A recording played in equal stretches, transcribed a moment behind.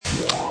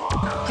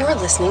You're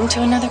listening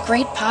to another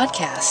great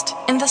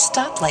podcast in the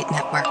Stoplight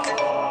Network.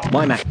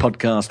 MyMac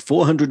Podcast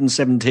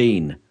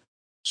 417.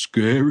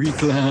 Scary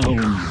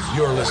Clowns.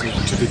 You're listening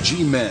to the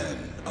G-Men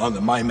on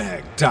the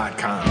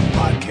MyMac.com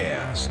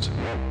podcast.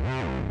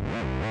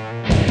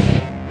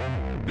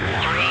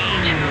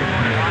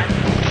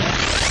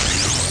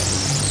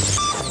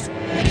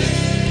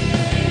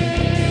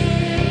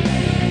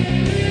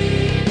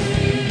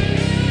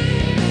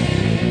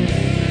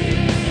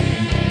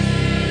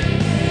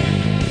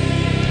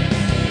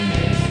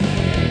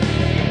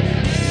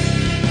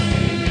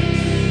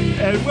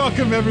 And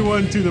welcome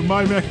everyone to the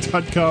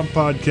MyMac.com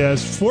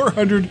podcast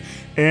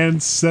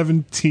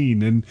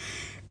 417.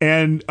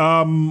 And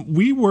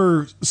we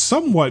were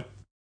somewhat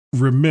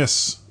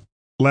remiss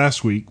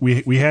last week.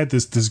 We had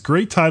this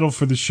great title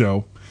for the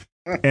show,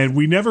 and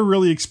we never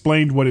really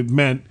explained what it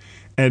meant.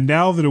 And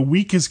now that a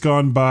week has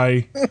gone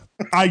by,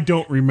 I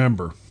don't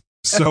remember.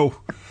 So,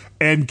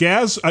 and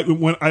Gaz,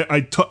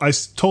 I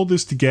told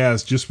this to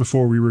Gaz just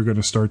before we were going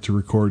to start to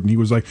record, and he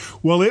was like,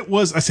 well, it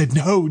was, I said,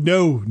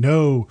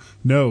 no,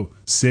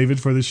 save it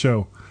for the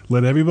show.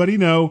 Let everybody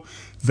know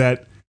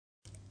that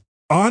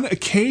on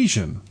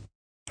occasion,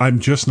 I'm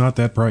just not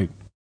that bright.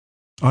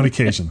 On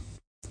occasion.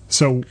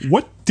 So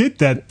what did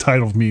that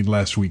title mean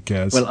last week,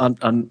 Gaz? Well,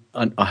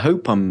 I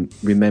hope I'm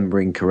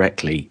remembering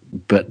correctly,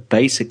 but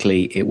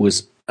basically it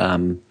was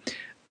a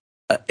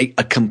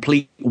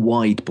complete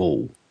wide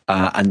ball.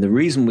 And the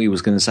reason we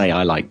was going to say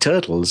I like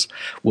turtles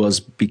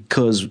was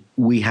because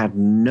we had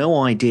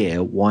no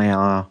idea why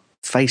our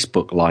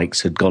Facebook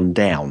likes had gone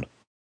down.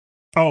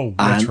 Oh,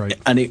 that's right.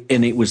 And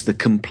it was the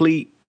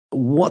complete,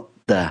 what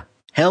the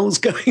hell's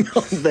going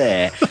on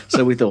there?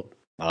 So we thought,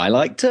 I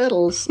like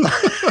turtles.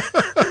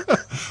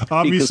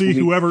 Obviously,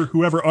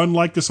 whoever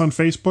unliked us on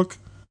Facebook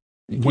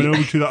went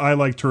over to the I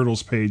Like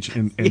Turtles page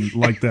and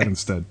liked that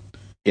instead.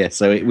 Yeah,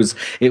 so it was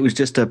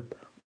just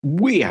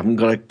we haven't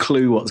got a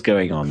clue what's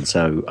going on,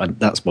 so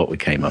that's what we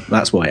came up.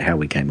 That's how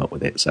we came up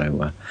with it.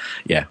 So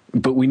yeah,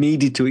 but we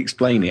needed to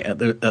explain it at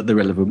the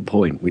relevant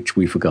point, which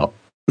we forgot.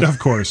 Of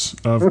course.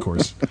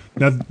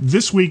 Now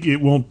this week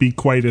it won't be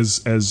quite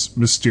as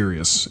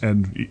mysterious,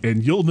 and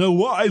you'll know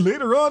why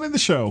later on in the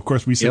show. Of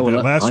course, we said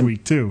that last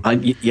week too.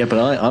 But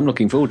I'm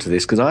looking forward to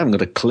this because I haven't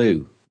got a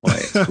clue why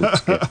it's called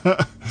Skip.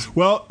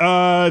 Well,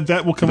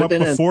 that will come up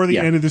before the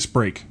end of this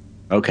break.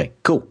 Okay,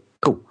 cool.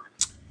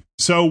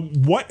 So,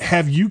 what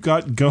have you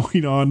got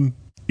going on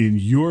in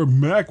your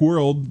Mac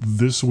world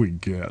this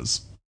week,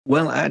 Gaz?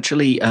 Well,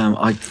 actually,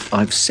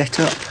 I've set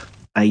up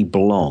a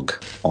blog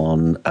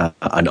on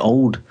an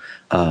old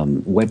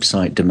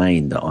website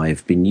domain that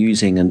I've been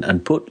using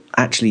and put.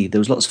 Actually, there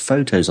was lots of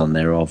photos on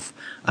there of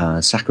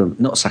not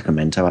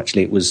Sacramento.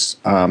 Actually, it was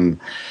big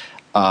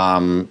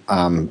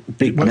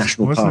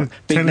national park.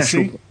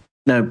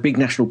 Big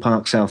national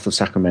park south of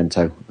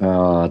Sacramento.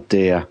 Oh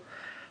dear.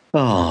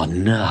 Oh,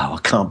 no, I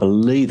can't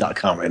believe that. I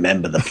can't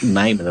remember the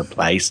name of the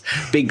place.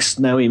 Big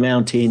snowy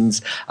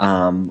mountains.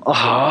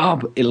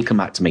 It'll come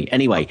back to me.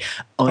 Anyway.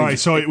 All right,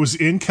 so it was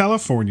in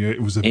California.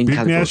 It was a big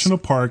national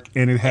park,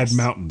 and it had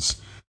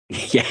mountains.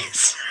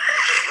 Yes.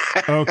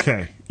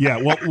 Okay.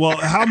 Yeah, well,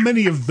 how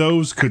many of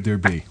those could there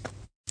be?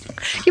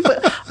 Yeah,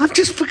 but I've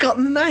just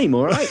forgotten the name,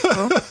 all right?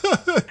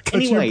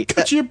 Anyway.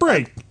 Cut your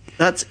break.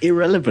 That's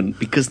irrelevant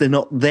because they're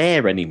not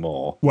there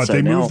anymore. What, so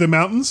they moved the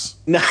mountains?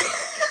 No.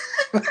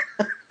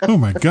 Oh,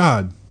 my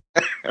God.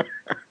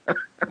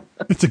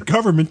 It's a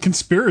government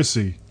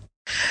conspiracy.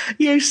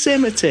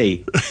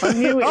 Yosemite. I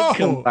knew it'd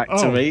come back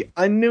to me.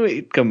 I knew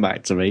it'd come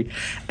back to me.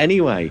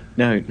 Anyway,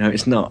 no,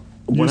 it's not.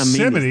 What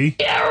Yosemite?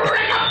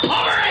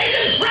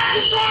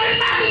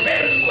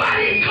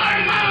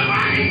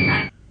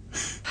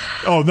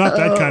 Oh, not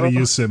that kind of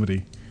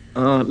Yosemite.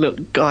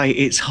 Look, Guy,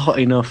 it's hot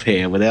enough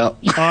here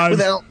without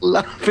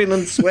laughing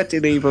and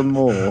sweating even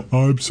more.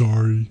 I'm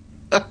sorry.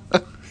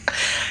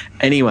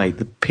 Anyway,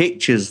 the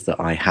pictures that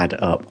I had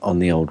up on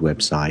the old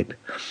website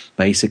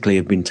basically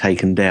have been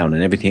taken down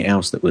and everything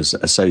else that was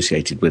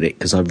associated with it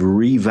because I've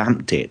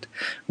revamped it,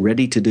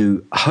 ready to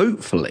do,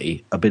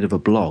 hopefully, a bit of a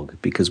blog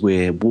because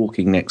we're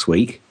walking next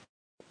week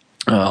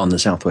on the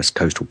Southwest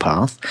Coastal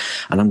Path,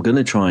 and I'm going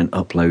to try and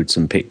upload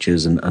some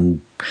pictures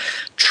and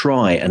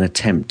try and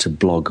attempt to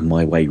blog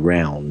my way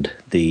round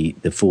the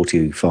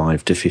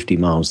 45 to 50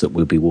 miles that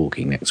we'll be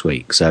walking next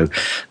week. So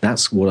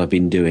that's what I've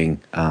been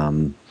doing.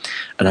 And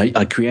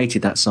I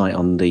created that site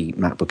on the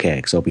MacBook Air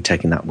because I'll be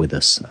taking that with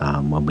us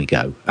when we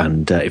go.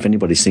 And if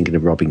anybody's thinking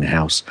of robbing the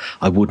house,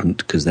 I wouldn't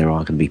because there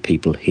are going to be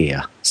people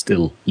here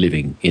still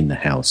living in the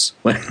house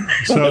when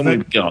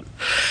we've gone.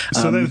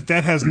 So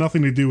that has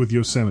nothing to do with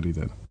Yosemite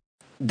then?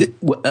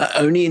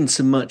 Only in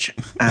so much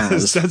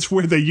as... That's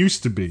where they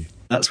used to be.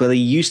 That's where they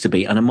used to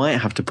be, and I might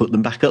have to put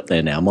them back up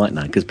there now, mightn't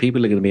I? Because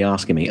people are going to be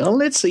asking me, "Oh,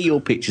 let's see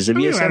your pictures of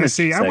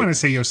Yosemite." I want to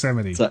see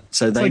Yosemite.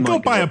 So they might go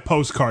buy a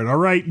postcard, all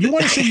right? You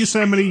want to see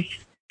Yosemite?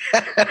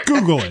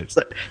 Google it.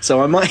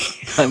 So I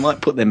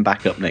might put them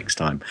back up next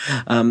time.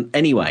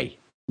 Anyway,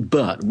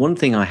 but one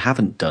thing I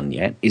haven't done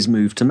yet is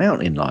move to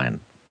Mountain Lion.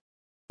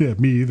 Yeah,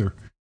 me either.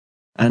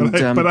 And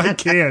but I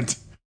can't.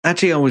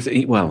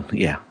 Actually,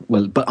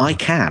 but I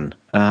can.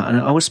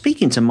 And I was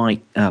speaking to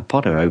Mike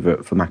Potter over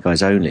for Mac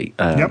Eyes Only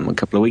a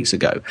couple of weeks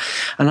ago,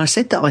 and I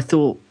said that I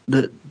thought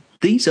that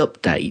these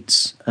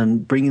updates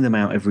and bringing them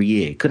out every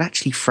year could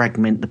actually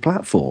fragment the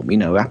platform. You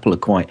know, Apple are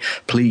quite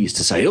pleased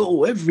to say,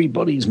 "Oh,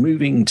 everybody's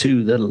moving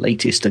to the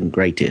latest and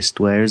greatest,"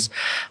 whereas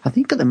I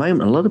think at the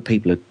moment a lot of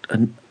people are.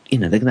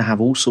 They're going to have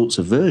all sorts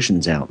of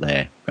versions out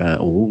there, or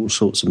all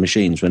sorts of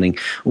machines running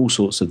all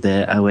sorts of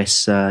their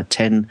OS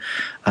 10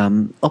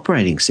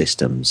 operating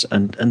systems,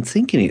 and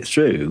thinking it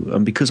through.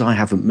 And because I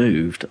haven't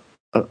moved,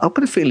 I've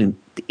got a feeling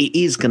it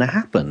is going to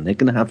happen. They're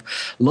going to have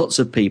lots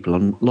of people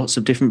on lots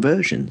of different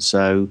versions.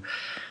 So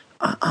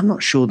I'm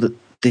not sure that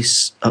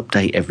this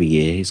update every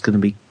year is going to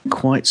be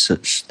quite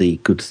such the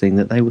good thing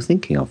that they were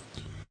thinking of.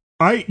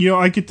 I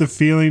get the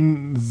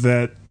feeling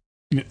that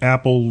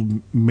Apple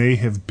may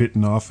have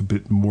bitten off a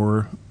bit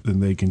more than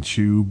they can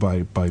chew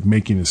by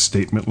making a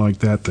statement like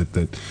that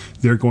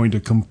they're going to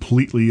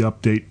completely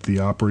update the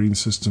operating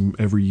system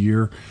every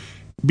year,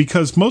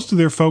 because most of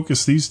their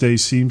focus these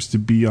days seems to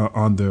be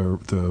on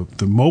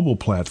the mobile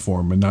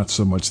platform and not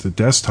so much the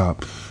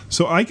desktop.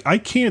 So I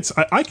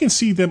can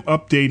see them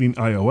updating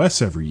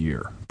iOS every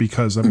year,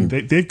 because I mean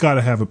they've got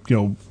to have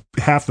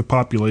half the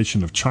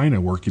population of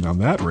China working on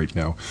that right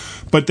now,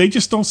 but they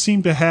just don't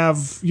seem to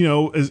have,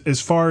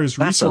 as far as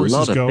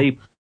resources go.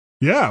 People.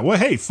 Yeah, well,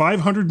 hey,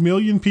 500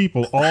 million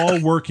people all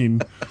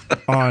working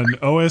on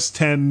OS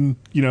 10,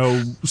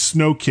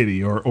 Snow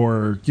Kitty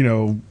or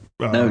no,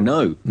 not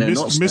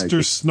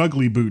Mr.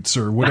 Snuggly Boots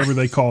or whatever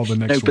they call the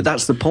next one. No, but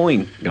that's the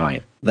point,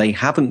 guy. They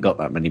haven't got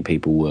that many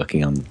people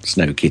working on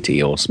Snow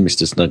Kitty or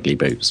Mr. Snuggly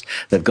Boots.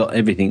 They've got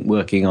everything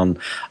working on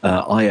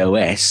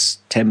iOS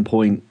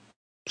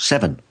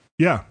 10.7.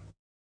 Yeah.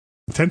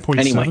 10.7?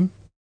 Anyway.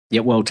 Yeah,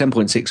 well,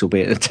 10.6 will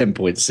be at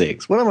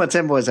 10.6. What am I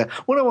 10.7?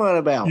 What am I on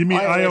about? You mean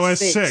iOS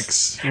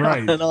 6, right.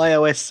 And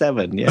iOS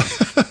 7, yeah.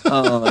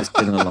 Oh, it's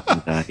been a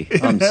long day.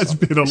 It has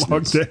been a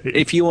long day.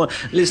 If you want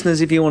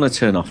to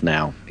turn off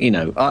now,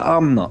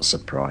 I'm not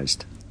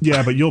surprised.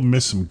 Yeah, but you'll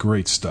miss some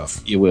great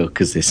stuff. You will,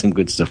 because there's some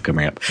good stuff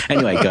coming up.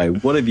 Anyway, go.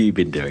 What have you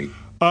been doing?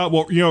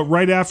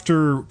 Right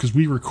after, because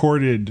we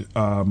recorded,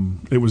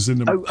 it was in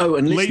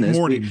the late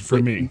morning for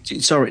me.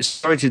 Sorry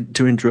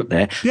to interrupt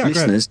there. Yeah,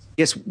 listeners,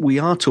 yes, we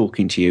are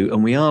talking to you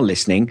and we are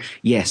listening.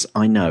 Yes,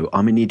 I know,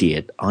 I'm an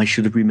idiot. I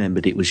should have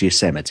remembered it was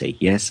Yosemite.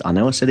 Yes, I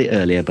know I said it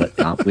earlier, but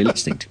we're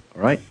listening to it,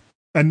 all right?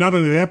 And not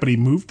only that, but he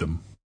moved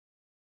them.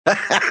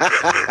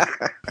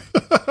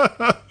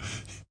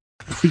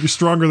 You're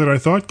stronger than I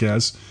thought,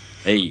 Gaz.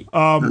 Hey.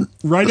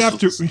 Right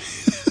after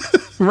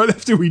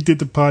we did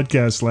the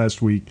podcast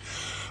last week,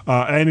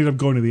 I ended up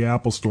going to the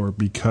Apple store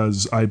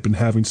because I've been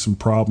having some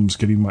problems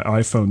getting my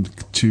iPhone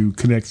to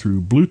connect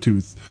through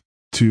Bluetooth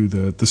to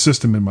the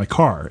system in my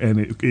car. And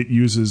it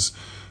uses,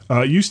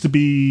 it used to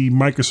be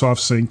Microsoft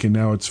Sync, and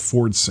now it's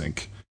Ford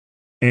Sync.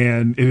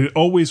 And it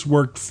always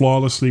worked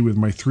flawlessly with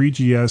my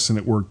 3GS, and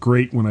it worked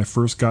great when I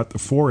first got the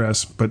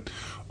 4S. But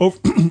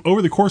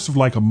over the course of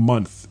like a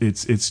month,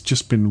 it's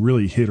just been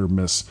really hit or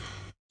miss.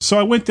 So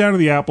I went down to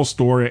the Apple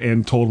store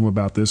and told them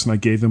about this, and I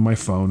gave them my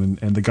phone,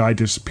 and the guy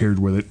disappeared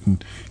with it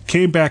and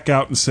came back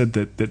out and said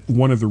that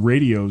one of the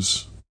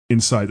radios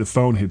inside the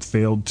phone had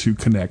failed to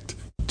connect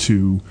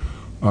to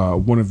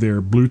one of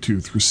their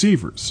Bluetooth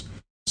receivers.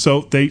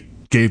 So they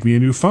gave me a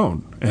new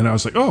phone, and I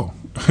was like, oh,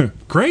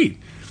 great.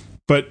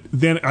 But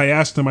then I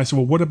asked him, I said,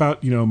 well, what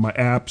about, my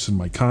apps and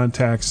my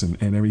contacts and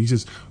everything? He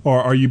says,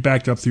 are you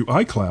backed up through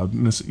iCloud?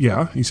 And I said,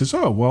 yeah. He says,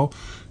 oh, well,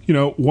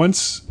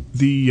 once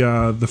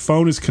the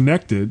phone is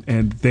connected,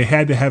 and they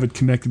had to have it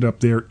connected up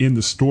there in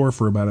the store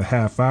for about a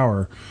half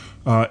hour,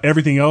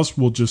 everything else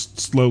will just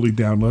slowly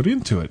download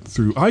into it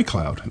through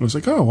iCloud. And I was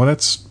like, oh, well,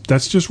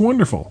 that's just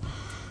wonderful.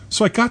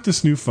 So I got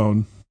this new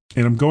phone,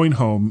 and I'm going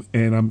home,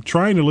 and I'm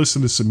trying to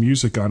listen to some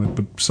music on it,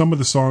 but some of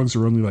the songs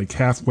are only like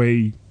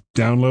halfway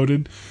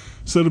downloaded.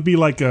 So it'll be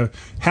like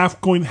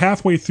going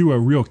halfway through a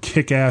real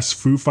kick-ass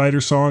Foo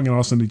Fighter song, and all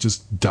of a sudden it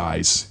just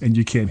dies, and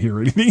you can't hear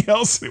anything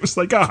else. It was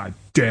like,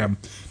 damn.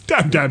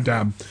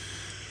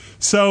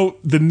 So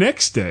the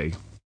next day,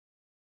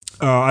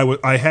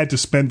 I had to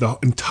spend the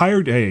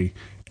entire day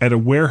at a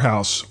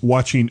warehouse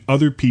watching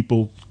other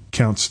people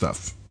count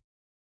stuff.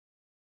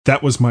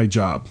 That was my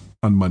job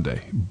on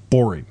Monday.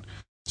 Boring.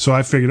 So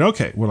I figured,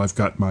 okay, well, I've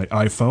got my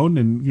iPhone,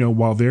 and,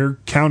 while they're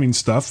counting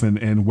stuff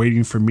and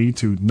waiting for me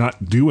to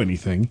not do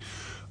anything,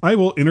 I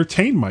will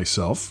entertain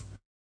myself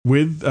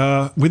with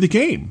a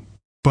game.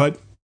 But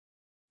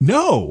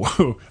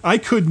no, I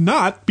could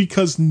not,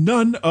 because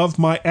none of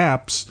my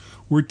apps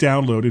were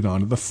downloaded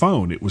onto the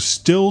phone. It was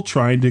still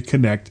trying to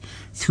connect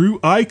through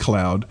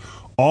iCloud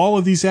all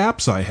of these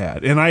apps I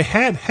had. And I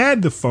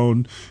had the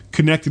phone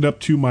connected up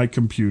to my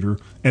computer,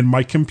 and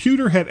my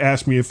computer had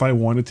asked me if I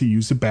wanted to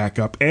use a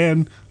backup.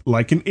 And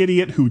like an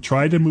idiot who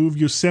tried to move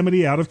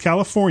Yosemite out of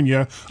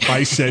California,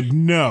 I said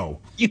no.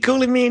 You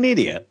calling me an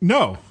idiot?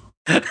 No.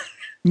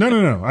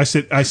 No. I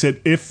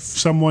said if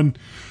someone,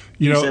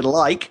 You said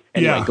like.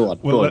 Anyway, go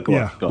on. Go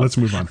on. Let's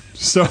move on.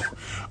 So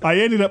I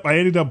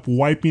ended up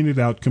wiping it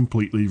out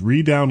completely,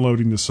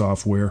 re-downloading the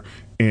software,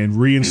 and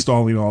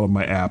reinstalling all of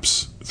my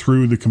apps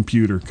through the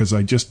computer because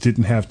I just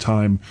didn't have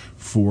time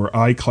for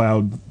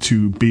iCloud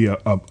to be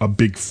a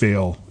big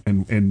fail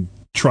and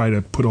try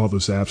to put all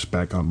those apps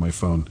back on my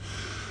phone.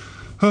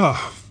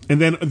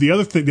 And then the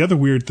other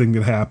weird thing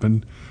that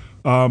happened,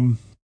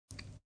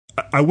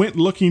 I went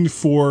looking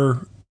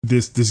for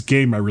this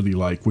game I really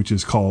like, which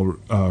is called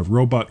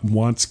Robot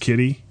Wants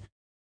Kitty.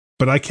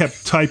 But I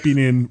kept typing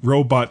in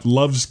Robot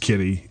Loves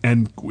Kitty,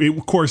 and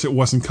of course it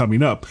wasn't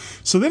coming up.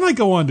 So then I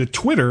go on to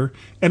Twitter,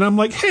 and I'm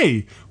like,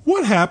 hey,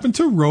 what happened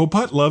to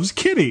Robot Loves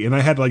Kitty? And I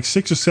had like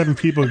 6 or 7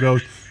 people go,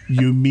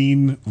 you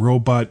mean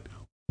Robot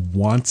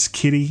Wants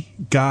Kitty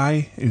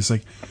guy? And it's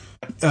like,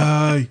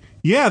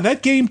 yeah,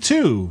 that game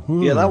too.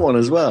 Ooh. Yeah, that one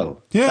as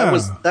well. Yeah.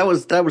 That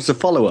was a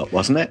follow-up,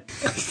 wasn't it?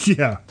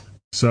 Yeah.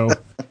 So,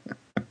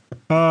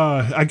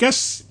 I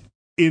guess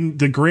in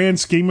the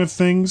grand scheme of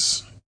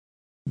things,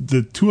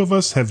 the two of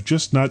us have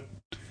just not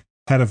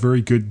had a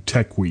very good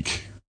tech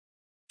week.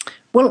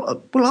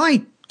 Well,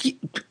 I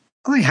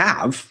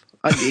have.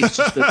 It's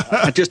just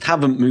that I just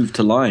haven't moved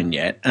to Lion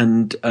yet,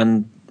 and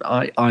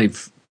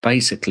I've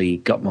basically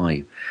got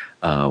my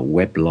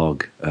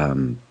weblog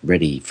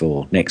ready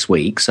for next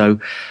week. So,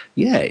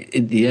 yeah,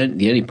 the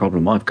only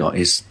problem I've got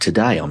is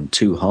today I'm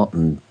too hot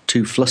and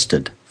too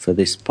flustered for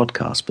this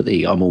podcast, but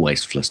I'm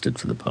always flustered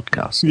for the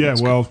podcast. So yeah,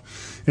 well,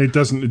 it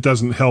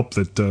doesn't help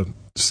that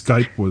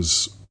Skype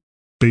was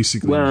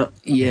basically. Well,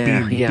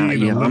 yeah.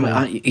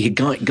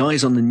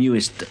 Guys on the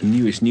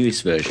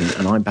newest version,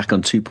 and I'm back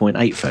on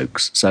 2.8,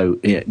 folks. So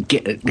yeah,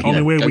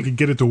 only way we could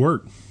get it to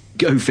work.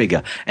 Go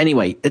figure.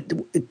 Anyway,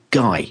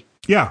 Guy.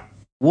 Yeah.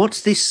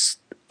 What's this?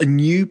 A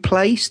new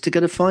place to go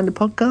to find a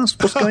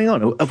podcast? What's going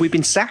on? Have we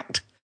been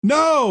sacked?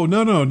 No,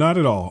 not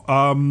at all.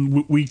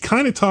 We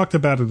kind of talked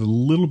about it a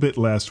little bit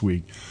last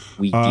week.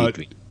 We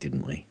did,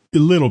 didn't we? A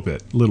little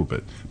bit.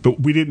 But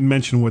we didn't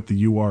mention what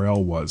the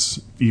URL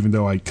was, even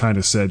though I kind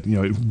of said,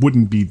 it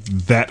wouldn't be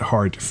that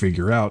hard to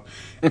figure out.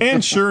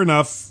 And sure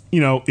enough,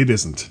 it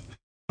isn't.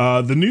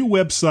 The new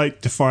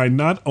website to find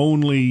not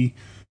only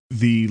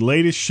the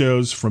latest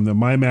shows from the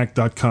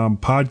mymac.com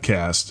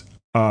podcast,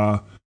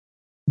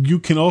 you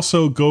can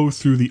also go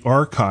through the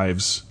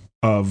archives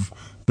of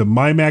the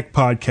MyMac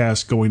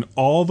podcast going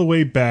all the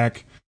way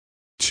back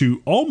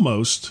to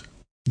almost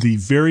the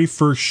very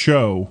first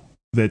show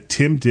that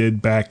Tim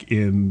did back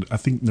in, I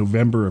think,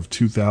 November of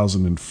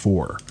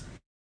 2004.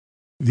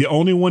 The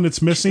only one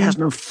that's missing...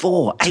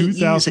 2004, 8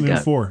 years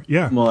ago.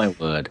 Yeah. My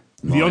word.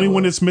 The only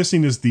one that's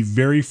missing is the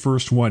very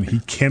first one. He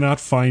cannot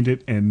find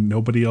it, and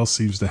nobody else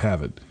seems to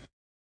have it.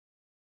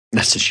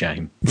 That's a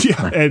shame.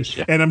 Yeah,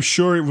 and I'm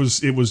sure it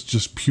was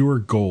just pure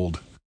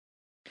gold.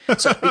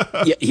 So,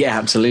 yeah,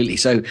 absolutely.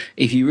 So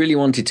if you really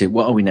wanted to,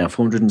 what are we now,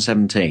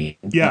 417?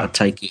 Yeah.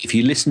 If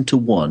you listen to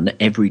one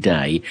every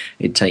day,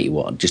 it'd take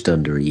you, just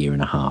under a year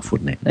and a half,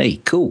 wouldn't it? Hey,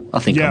 cool. I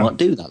think I might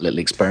do that little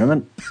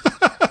experiment.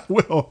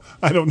 Well,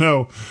 I don't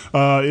know.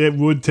 It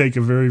would take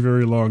a very,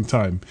 very long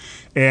time.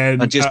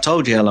 And I just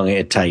told you how long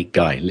it'd take,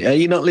 Guy. Are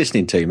you not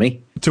listening to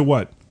me? To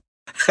what?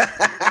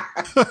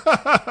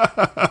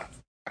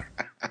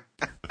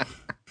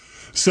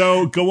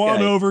 So go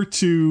on over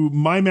to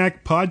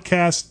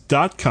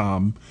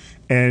mymacpodcast.com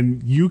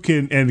and you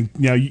can, and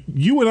now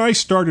you and I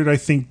started, I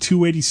think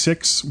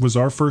 286 was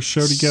our first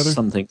show together.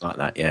 Something like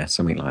that. Yeah.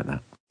 Something like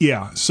that.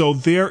 Yeah. So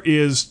there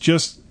is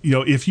just,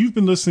 if you've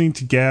been listening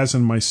to Gaz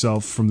and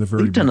myself from the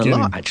very beginning. We've done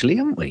a lot actually,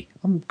 haven't we?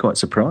 I'm quite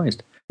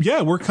surprised.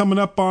 Yeah. We're coming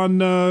up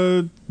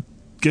on,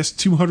 guess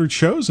 200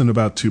 shows in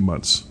about 2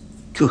 months.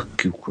 Good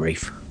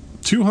grief.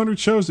 200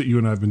 shows that you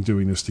and I have been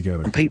doing this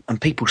together. And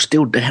people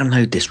still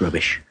download this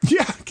rubbish.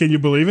 Yeah. Can you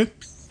believe it?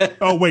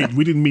 Oh, wait.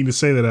 We didn't mean to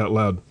say that out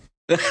loud.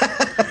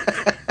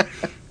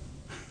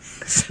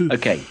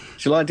 Okay.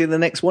 Shall I do the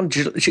next one?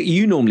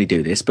 You normally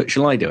do this, but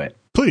shall I do it?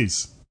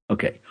 Please.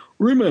 Okay.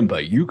 Remember,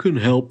 you can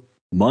help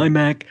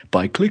MyMac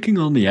by clicking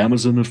on the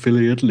Amazon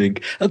affiliate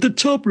link at the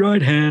top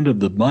right hand of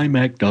the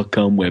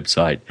mymac.com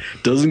website.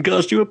 Doesn't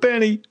cost you a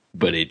penny,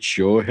 but it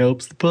sure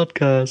helps the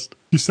podcast.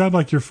 You sound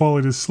like you're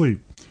falling asleep.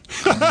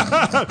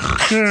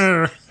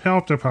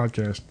 Help the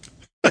podcast.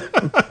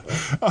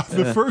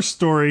 The first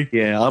story.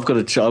 Yeah, I've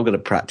got to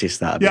practice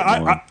that. A bit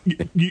more.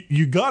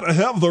 You got to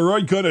have the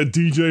right kind of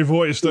DJ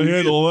voice to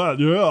handle that.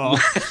 Yeah.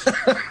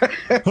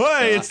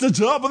 Hey, it's the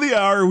top of the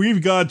hour.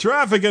 We've got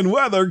traffic and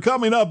weather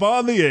coming up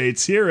on the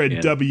 8s here at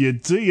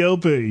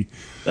WTOP.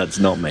 That's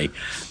not me.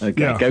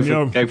 Okay,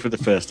 go for the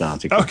first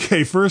article.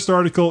 Okay, first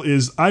article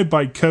is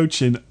iBike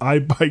Coach and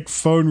iBike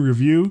Phone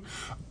Review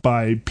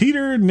by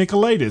Peter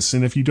Nicolaitis.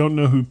 And if you don't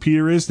know who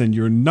Peter is, then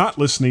you're not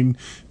listening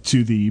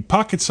to the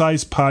Pocket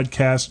Size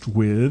podcast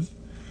with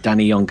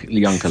Danny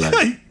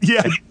Yankelo.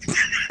 Yeah.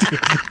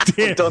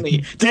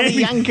 Danny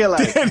Yankelo.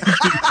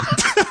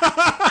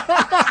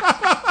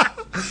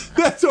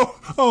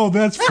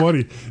 That's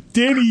funny.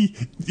 Danny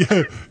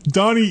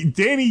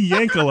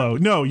Yankelo.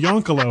 No,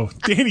 Yankelo.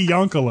 Danny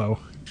Yankelo.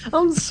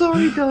 I'm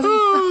sorry, Donnie.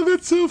 Oh,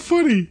 that's so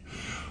funny.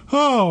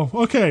 Oh,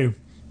 okay.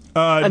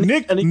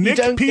 Nick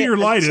Peter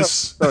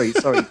Litus. Sorry.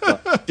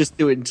 Just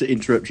to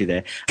interrupt you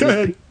there. Go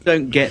ahead. If you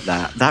don't get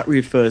that. That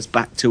refers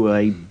back to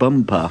a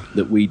bumper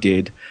that we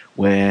did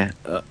where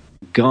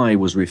Guy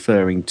was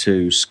referring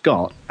to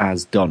Scott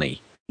as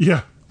Donnie.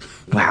 Yeah.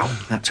 Wow.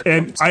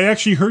 And I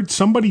actually heard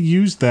somebody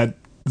use that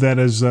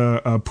as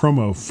a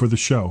promo for the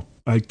show.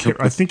 I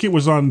think it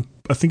was on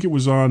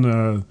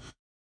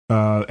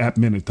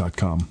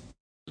appminute.com.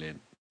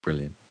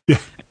 Brilliant. Yeah.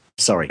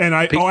 Sorry. And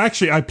I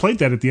played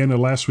that at the end of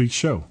last week's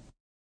show.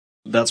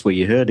 That's where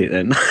you heard it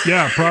then.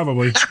 Yeah,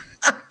 probably.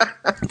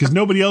 Because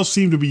nobody else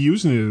seemed to be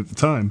using it at the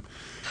time.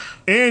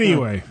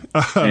 Anyway,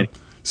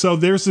 so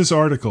there's this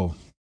article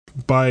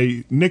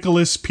by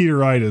Nicholas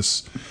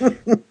Peteritis.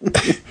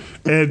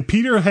 And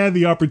Peter had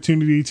the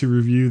opportunity to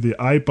review the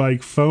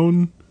iBike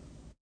phone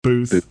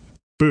booth,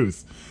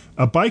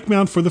 a bike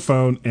mount for the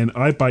phone, and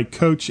iBike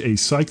Coach, a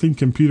cycling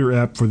computer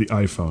app for the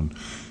iPhone.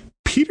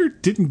 Peter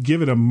didn't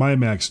give it a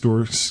MyMac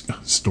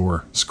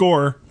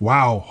score.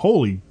 Wow,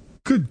 holy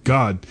good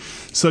God.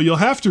 So you'll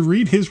have to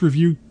read his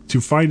review to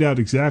find out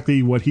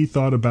exactly what he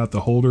thought about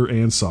the holder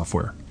and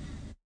software.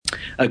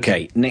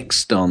 Okay,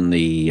 next on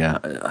the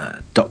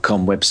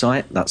 .com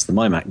website, that's the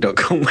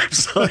mymac.com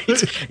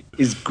website,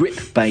 is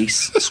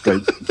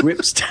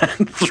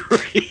GripBase/GripStand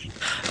 3.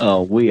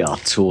 Oh, we are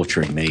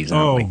torturing these,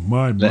 aren't we?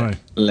 My.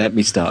 Let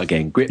me start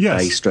again.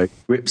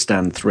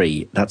 GripBase/GripStand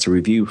 3. That's a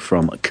review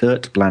from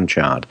Kurt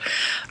Blanchard.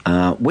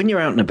 When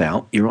you're out and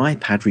about, your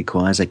iPad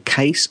requires a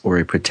case or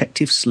a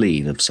protective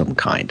sleeve of some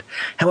kind.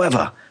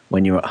 However,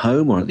 when you're at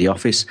home or at the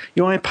office,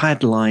 your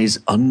iPad lies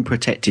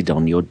unprotected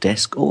on your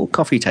desk or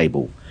coffee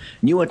table.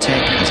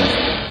 Neurotech has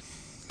a...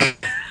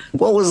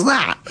 What was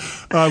that?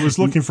 I was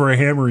looking for a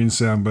hammering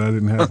sound, but I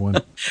didn't have one.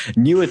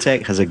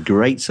 Neurotech has a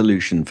great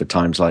solution for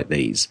times like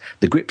these.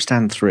 The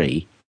GripStand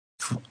 3...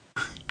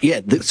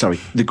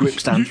 the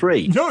GripStand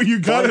 3. No, you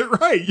got it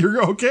right.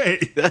 You're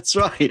okay. That's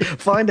right.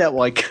 Find out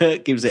why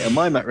Kurt gives it a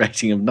MyMac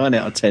rating of 9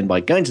 out of 10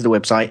 by going to the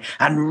website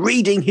and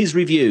reading his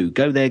review.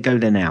 Go there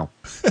now.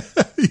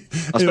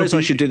 I suppose I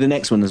should do the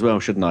next one as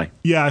well, shouldn't I?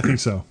 Yeah, I think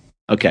so.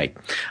 Okay.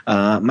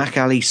 Mac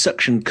Alley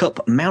Suction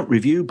Cup Mount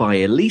Review by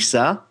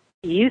Elisa.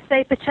 You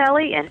say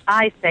Pacelli and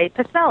I say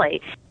Pacelli.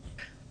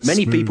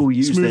 Many people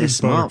use their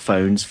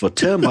smartphones for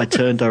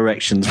turn-by-turn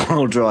directions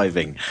while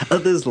driving.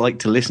 Others like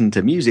to listen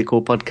to music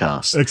or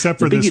podcasts. Except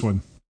for this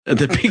one.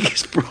 The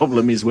biggest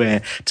problem is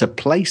where to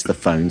place the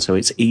phone so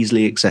it's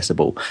easily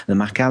accessible. The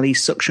Mac Alley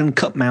Suction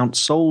Cup Mount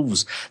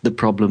solves the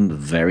problem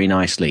very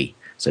nicely.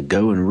 So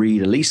go and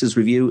read Elisa's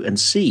review and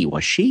see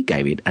why she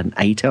gave it an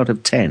 8 out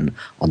of 10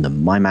 on the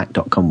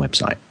mymac.com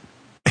website.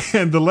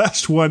 And the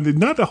last one,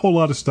 not a whole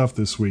lot of stuff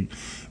this week.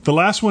 The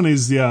last one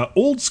is the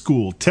Old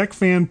School Tech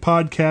Fan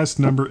Podcast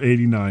number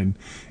 89.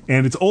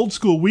 And it's Old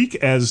School Week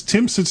as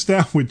Tim sits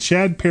down with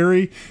Chad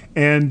Perry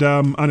and,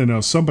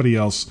 somebody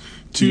else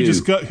to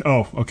discuss.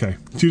 Oh, okay.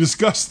 To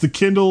discuss the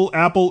Kindle,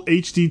 Apple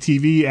HD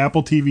TV,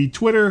 Apple TV,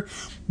 Twitter,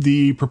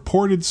 the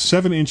purported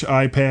 7-inch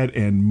iPad,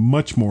 and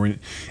much more.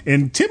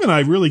 And Tim and I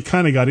really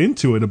kind of got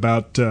into it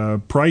about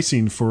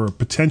pricing for a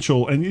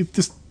potential, and it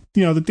just,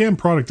 the damn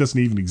product doesn't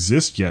even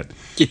exist yet.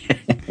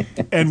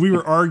 And we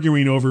were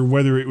arguing over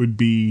whether it would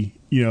be,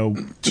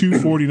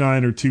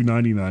 $249 or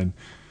 $299.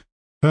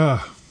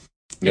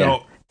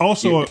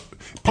 Also,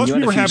 plus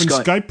we were having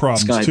Skype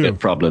problems too. Skype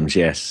problems,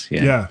 yes.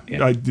 Yeah.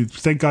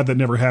 Thank God that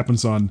never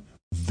happens on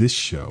this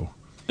show.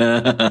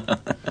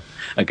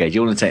 Okay, do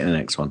you want to take the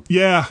next one?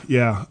 Yeah.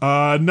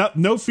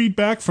 No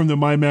feedback from the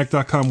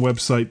mymac.com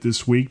website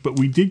this week, but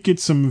we did get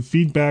some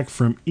feedback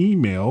from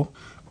email.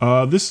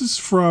 This is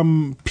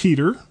from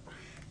Peter,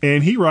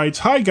 and he writes,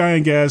 "Hi, Guy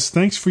and Gaz.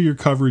 Thanks for your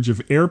coverage of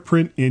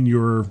AirPrint in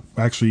your,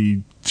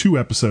 actually 2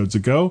 episodes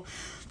ago.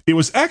 It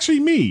was actually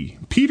me,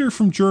 Peter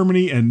from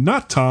Germany, and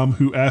not Tom,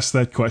 who asked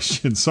that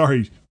question.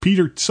 Sorry,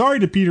 Peter. Sorry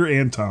to Peter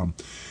and Tom.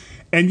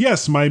 And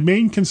yes, my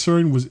main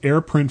concern was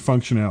AirPrint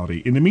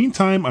functionality. In the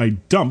meantime, I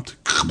dumped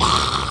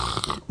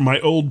my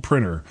old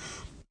printer.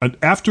 And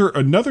after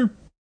another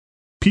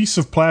piece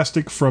of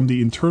plastic from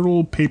the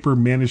internal paper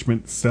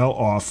management fell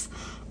off,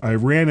 I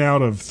ran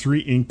out of 3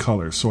 ink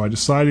colors. So I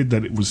decided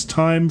that it was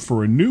time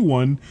for a new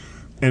one.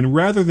 And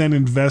rather than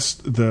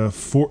invest the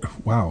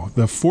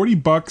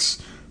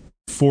 $40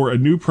 for a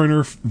new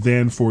printer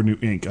than for new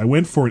ink, I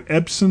went for an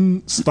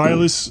Epson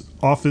Stylus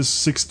Office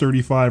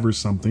 635 or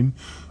something,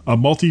 a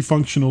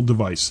multifunctional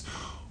device.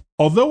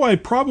 Although I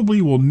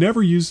probably will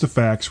never use the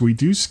fax, we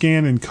do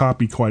scan and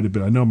copy quite a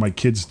bit. I know my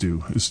kids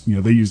do.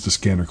 They use the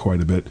scanner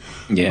quite a bit.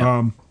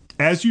 Yeah.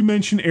 As you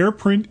mentioned,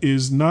 AirPrint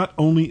is not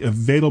only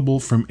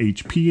available from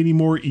HP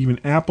anymore, even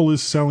Apple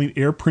is selling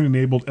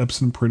AirPrint-enabled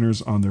Epson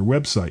printers on their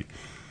website.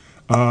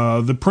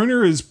 The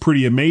printer is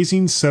pretty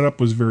amazing. Setup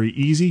was very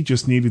easy.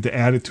 Just needed to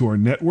add it to our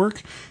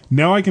network.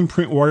 Now I can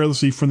print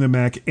wirelessly from the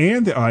Mac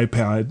and the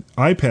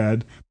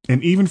iPad,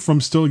 and even from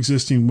still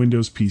existing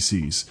Windows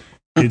PCs.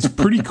 It's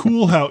pretty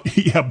cool how,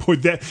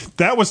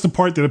 that was the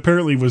part that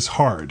apparently was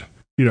hard.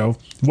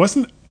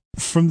 Wasn't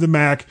from the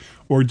Mac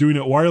or doing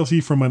it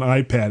wirelessly from an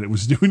iPad. It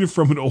was doing it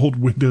from an old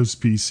Windows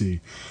PC.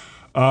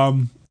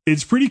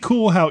 It's pretty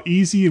cool how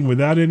easy and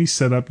without any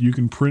setup you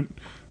can print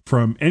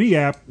from any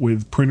app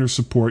with printer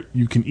support.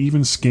 You can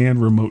even scan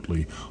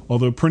remotely.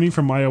 Although printing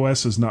from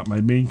iOS is not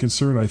my main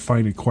concern, I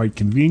find it quite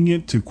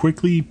convenient to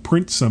quickly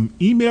print some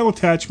email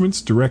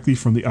attachments directly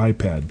from the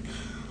iPad.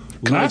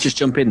 Can I just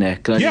jump in there?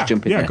 Yeah,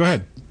 go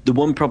ahead. The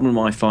one problem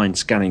I find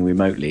scanning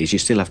remotely is you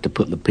still have to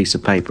put the piece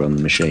of paper on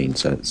the machine.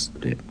 So it's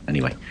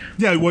anyway.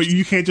 Yeah, well,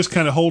 you can't just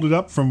kind of hold it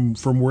up from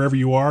wherever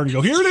you are and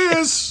go, here it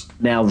is.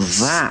 Now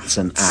that's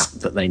an app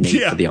that they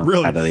need for the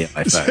iPad or the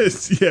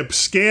iPhone. Yeah,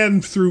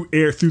 scan through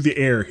the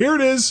air. Here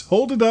it is.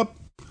 Hold it up.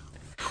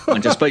 I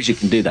just suppose you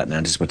can do that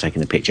now just by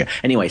taking a picture.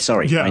 Anyway,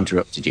 sorry, I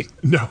interrupted you.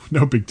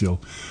 No big deal.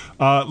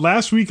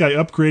 Last week I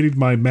upgraded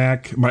my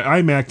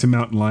iMac to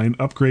Mountain Lion.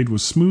 Upgrade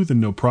was smooth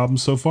and no problem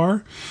so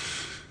far.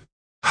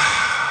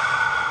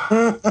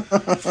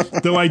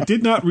 Though I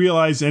did not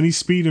realize any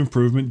speed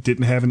improvement,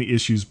 didn't have any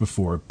issues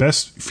before.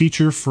 Best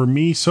feature for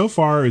me so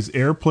far is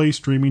AirPlay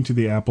streaming to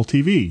the Apple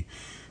TV.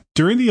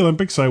 During the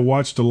Olympics, I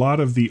watched a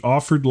lot of the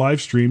offered live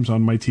streams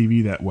on my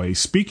TV that way.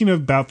 Speaking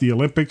about the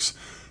Olympics,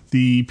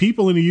 the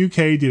people in the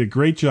UK did a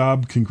great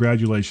job.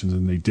 Congratulations,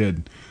 and they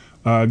did.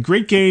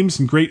 Great games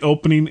and great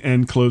opening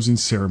and closing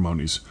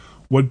ceremonies.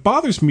 What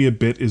bothers me a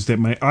bit is that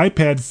my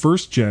iPad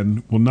first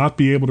gen will not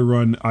be able to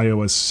run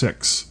iOS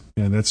 6.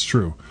 Yeah, that's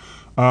true.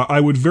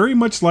 I would very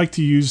much like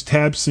to use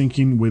tab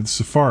syncing with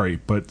Safari,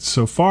 but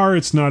so far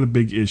it's not a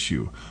big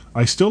issue.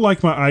 I still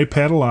like my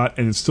iPad a lot,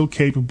 and it's still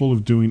capable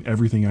of doing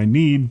everything I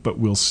need, but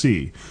we'll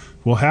see.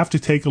 We'll have to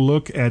take a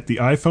look at the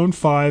iPhone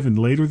 5 and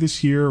later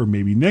this year, or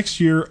maybe next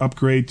year,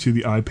 upgrade to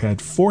the iPad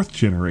 4th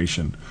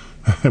generation.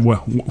 Well,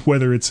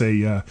 whether it's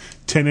a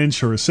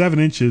 10-inch or a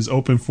 7-inch is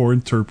open for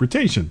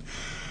interpretation.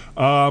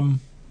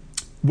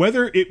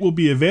 Whether it will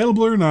be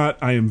available or not,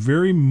 I am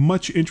very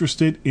much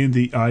interested in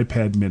the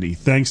iPad mini.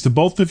 Thanks to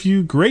both of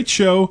you. Great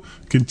show.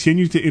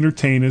 Continue to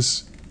entertain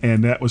us.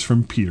 And that was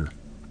from Peter.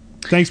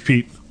 Thanks,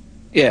 Pete.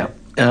 Yeah,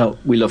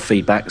 we love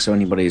feedback, so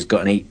anybody who's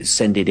got any,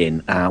 send it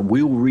in.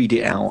 We'll read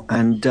it out.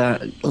 And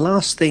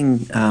last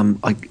thing,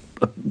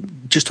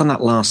 just on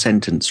that last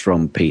sentence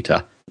from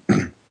Peter,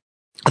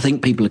 I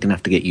think people are going to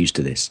have to get used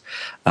to this.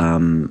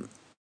 The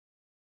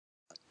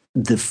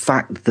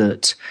fact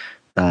that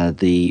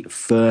the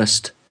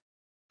first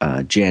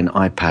gen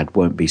iPad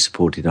won't be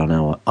supported on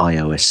our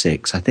iOS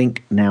 6. I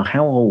think now,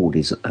 how old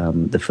is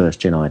the first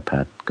gen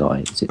iPad,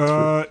 guy? Is it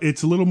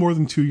it's a little more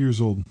than 2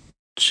 years old.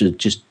 So,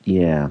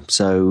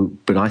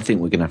 but I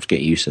think we're going to have to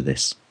get used to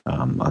this.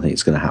 I think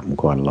it's going to happen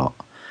quite a lot.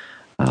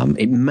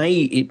 It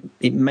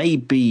may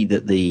be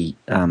that the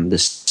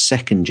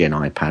second gen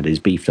iPad is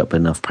beefed up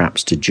enough,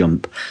 perhaps, to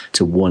jump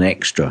to one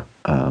extra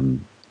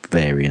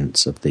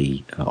variants of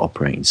the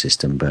operating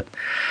system, but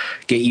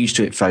get used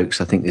to it, folks.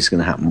 I think this is going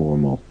to happen more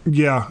and more.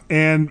 Yeah,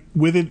 and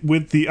with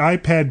the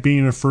iPad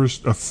being a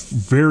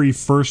very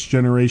first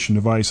generation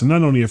device, and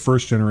not only a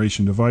first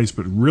generation device,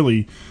 but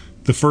really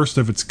the first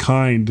of its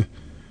kind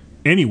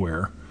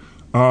anywhere.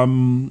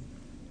 You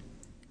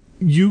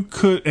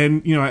could,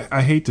 and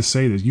I hate to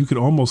say this, you could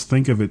almost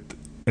think of it,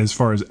 as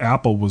far as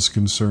Apple was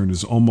concerned,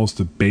 as almost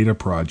a beta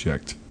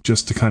project,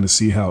 just to kind of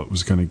see how it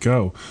was going to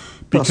go.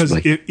 Because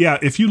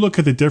if you look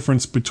at the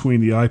difference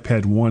between the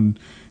iPad 1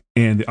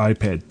 and the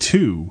iPad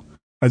 2,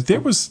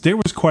 there was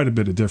quite a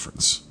bit of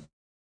difference.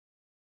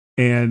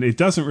 And it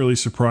doesn't really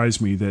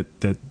surprise me that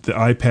the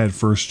iPad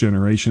first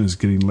generation is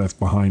getting left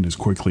behind as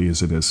quickly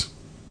as it is.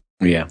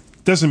 Yeah.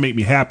 It doesn't make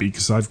me happy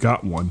because I've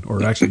got one,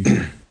 or actually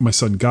my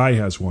son Guy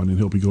has one and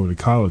he'll be going to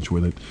college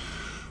with it.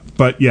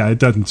 But yeah, it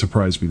doesn't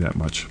surprise me that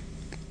much.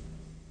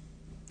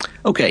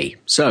 Okay,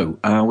 so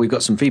we've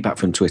got some feedback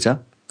from Twitter.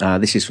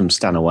 This is from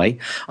Stanaway.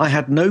 I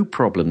had no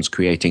problems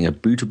creating a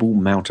bootable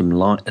Mountain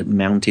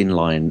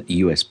Lion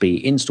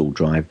USB install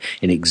drive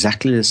in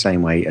exactly the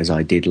same way as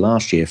I did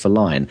last year for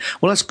Lion.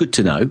 Well, that's good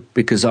to know,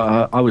 because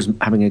I was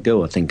having a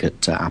go, I think,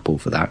 at Apple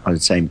for that. I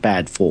was saying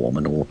bad form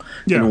and all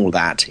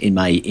that in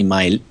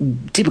my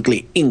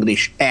typically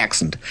English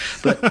accent.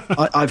 But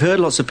I've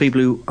heard lots of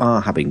people who are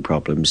having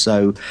problems.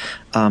 So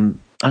I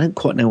don't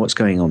quite know what's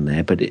going on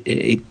there, but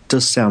it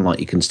does sound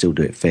like you can still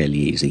do it fairly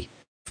easy.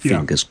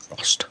 Fingers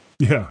crossed.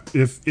 Yeah,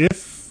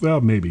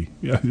 well, maybe.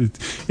 Yeah,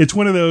 it's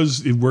one of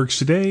those, it works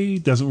today,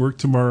 doesn't work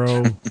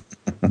tomorrow,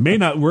 may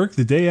not work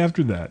the day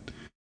after that.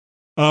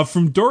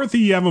 From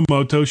Dorothy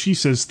Yamamoto, she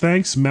says,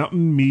 thanks,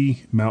 Mountain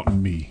Me.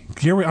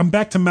 Here I'm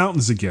back to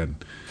mountains again.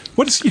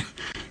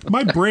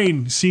 My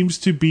brain seems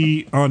to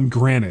be on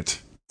granite.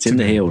 It's in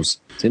the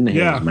hills. It's in the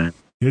hills, man.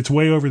 It's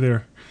way over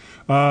there.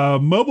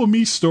 Mobile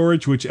Me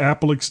storage, which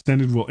Apple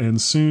extended, will end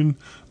soon.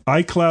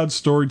 iCloud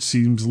storage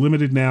seems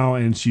limited now,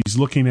 and she's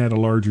looking at a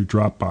larger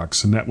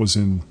Dropbox. And that was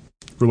in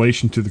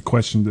relation to the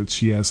question that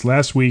she asked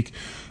last week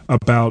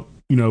about,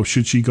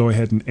 should she go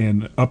ahead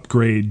and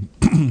upgrade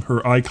her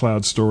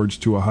iCloud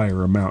storage to a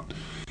higher amount.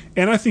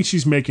 And I think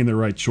she's making the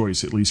right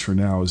choice, at least for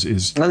now,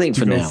 is I think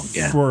to for go now,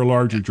 yeah. for a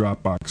larger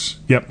Dropbox.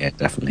 Yep. Yeah,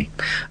 definitely.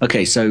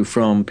 Okay, so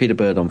from Peter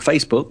Bird on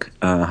Facebook,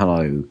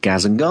 hello,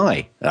 Gaz and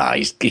Guy.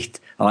 I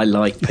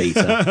like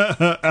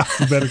Peter.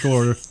 Alphabetical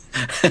order.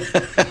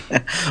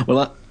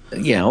 Well,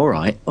 yeah, all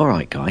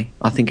right, Guy.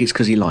 I think it's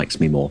because he likes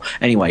me more.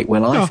 Anyway,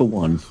 well, I for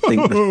one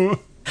think that,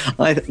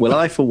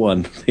 I for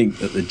one think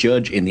that the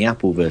judge in the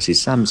Apple versus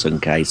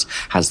Samsung case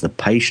has the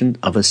patience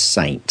of a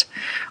saint.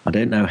 I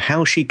don't know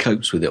how she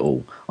copes with it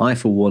all. I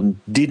for one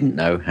didn't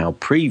know how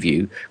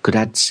Preview could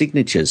add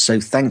signatures, so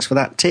thanks for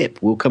that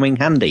tip. Will come in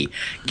handy.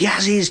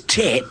 Gaz's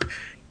tip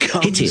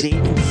comes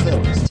in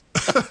first.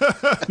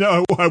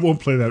 No, I won't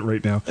play that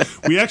right now.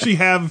 We actually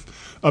have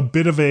a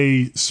bit of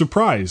a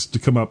surprise to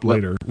come up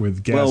later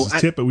with Gaz's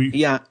tip, but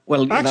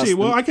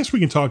I guess we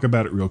can talk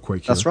about it real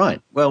quick here. That's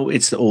right. Well,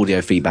 it's the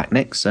audio feedback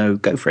next, so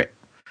go for it.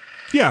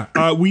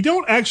 Yeah, we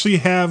don't actually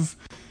have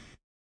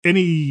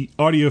any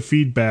audio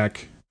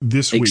feedback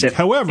this week.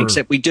 However,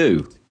 except we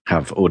do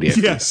have audio.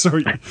 Yeah,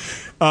 sorry.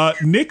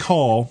 Nick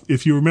Hall,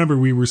 if you remember,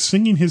 we were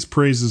singing his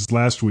praises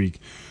last week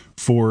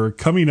for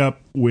coming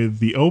up with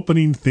the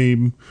opening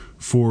theme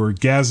for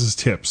Gaz's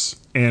Tips.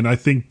 And I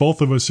think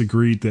both of us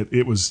agreed that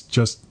it was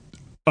just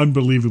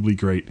unbelievably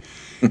great.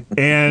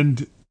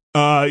 And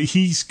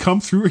he's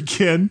come through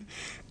again,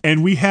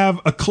 and we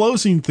have a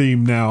closing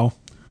theme now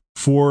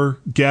for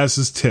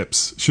Gaz's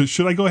Tips.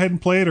 Should I go ahead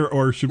and play it,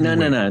 or should we wait?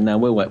 No.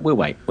 We'll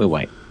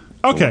wait.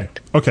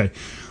 Okay.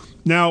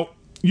 Now,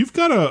 you've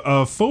got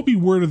a Phobie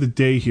word of the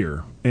day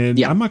here, and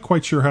I'm not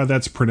quite sure how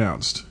that's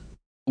pronounced.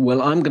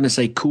 Well, I'm going to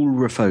say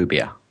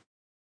coulrophobia.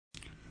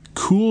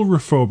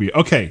 Coulrophobia.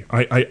 Okay,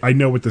 I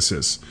know what this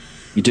is.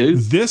 You do?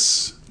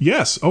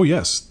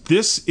 Yes.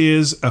 This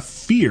is a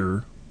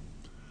fear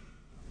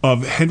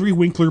of Henry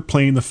Winkler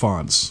playing the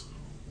Fonz.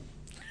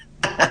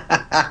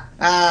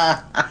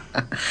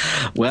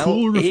 Well,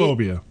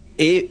 coulrophobia.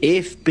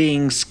 If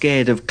being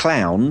scared of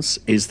clowns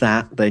is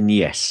that, then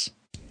yes.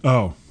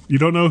 Oh, you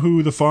don't know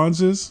who the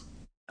Fonz is?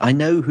 I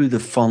know who the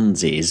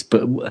Fonz is,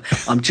 but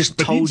I'm just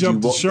told you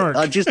what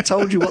I just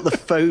told you what the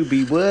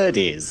Phobie word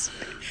is.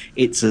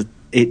 It's a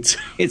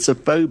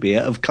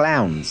phobia of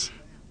clowns.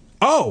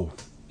 Oh,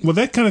 well,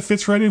 that kind of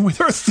fits right in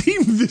with our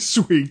theme this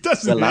week,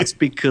 doesn't it? Well, that's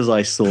because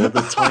I saw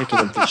the title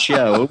of the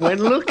show and went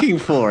looking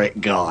for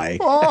it, Guy.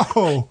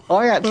 Oh,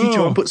 I actually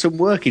try and put some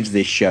work into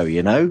this show,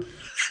 you know.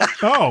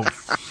 Oh,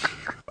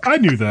 I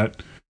knew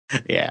that.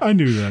 Yeah, I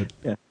knew that.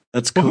 Yeah,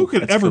 that's cool. Well, who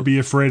could ever be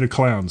afraid of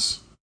clowns?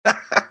 Hang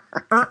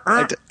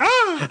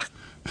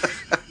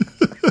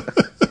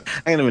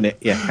on a minute.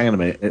 Yeah, hang on a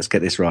minute. Let's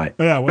get this right.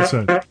 Yeah, what's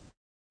that?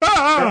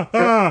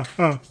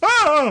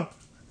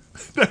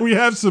 We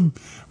have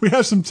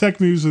some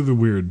tech news of the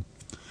weird,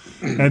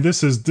 and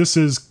this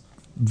is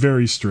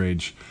very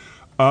strange.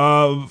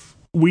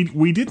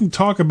 We didn't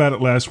talk about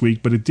it last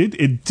week, but it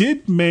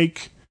did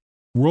make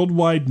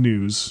worldwide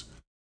news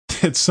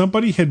that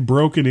somebody had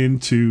broken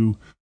into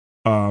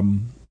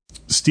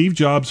Steve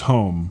Jobs'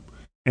 home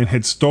and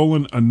had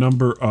stolen a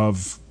number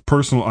of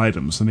personal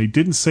items, and they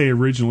didn't say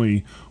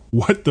originally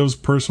what those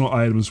personal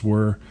items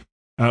were.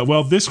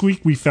 Well, this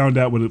week we found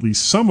out what at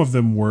least some of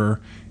them were,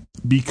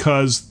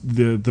 because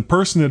the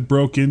person that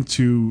broke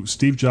into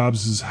Steve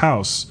Jobs'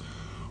 house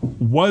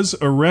was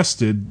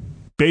arrested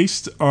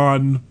based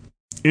on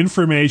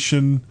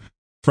information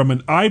from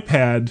an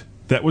iPad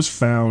that was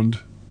found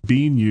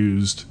being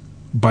used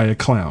by a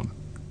clown.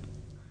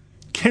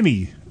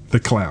 Kenny the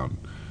Clown,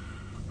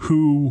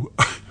 who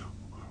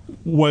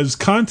was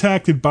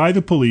contacted by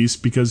the police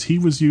because he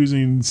was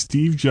using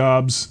Steve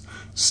Jobs'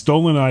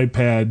 stolen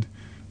iPad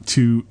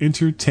to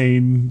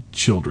entertain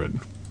children.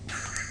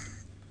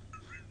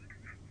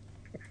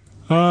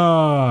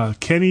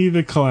 Kenny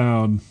the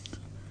Clown.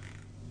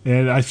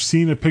 And I've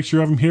seen a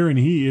picture of him here, and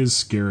he is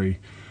scary.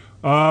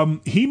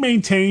 He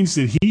maintains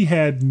that he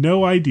had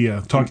no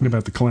idea, talking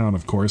about the clown,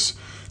 of course,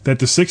 that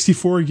the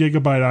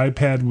 64-gigabyte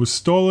iPad was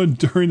stolen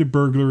during the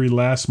burglary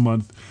last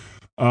month,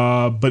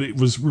 but it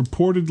was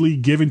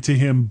reportedly given to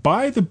him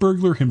by the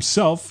burglar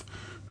himself,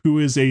 who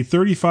is a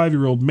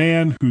 35-year-old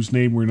man whose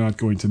name we're not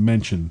going to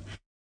mention.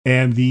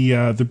 And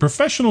the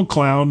professional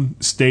clown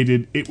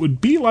stated it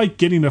would be like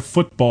getting a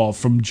football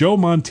from Joe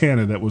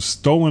Montana that was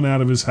stolen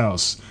out of his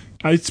house.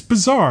 It's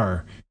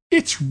bizarre.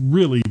 It's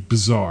really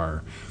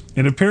bizarre.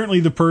 And apparently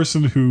the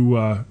person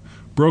who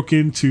broke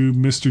into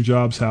Mr.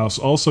 Jobs' house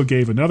also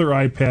gave another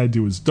iPad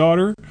to his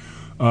daughter.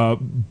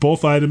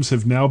 Both items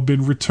have now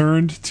been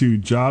returned to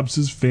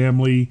Jobs'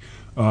 family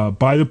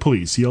by the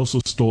police. He also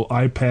stole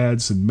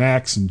iPads and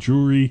Macs and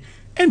jewelry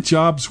and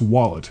Jobs'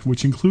 wallet,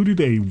 which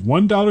included a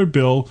 $1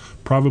 bill,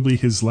 probably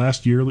his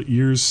last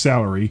year's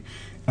salary,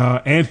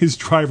 and his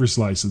driver's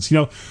license. You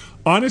know,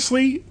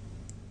 honestly,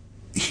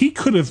 he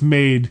could have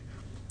made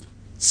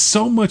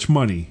so much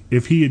money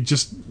if he had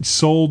just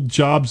sold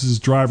Jobs'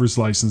 driver's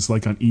license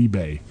like on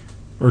eBay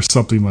or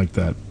something like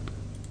that.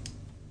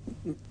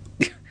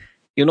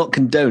 You're not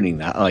condoning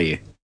that, are you?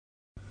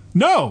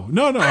 No,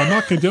 I'm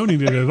not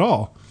condoning it at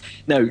all.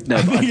 No,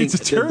 I think it's a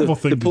terrible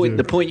thing to do.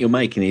 The point you're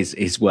making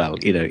is well,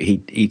 you know,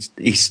 he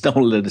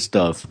stole a lot of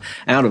stuff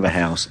out of a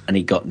house and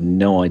he got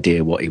no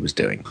idea what he was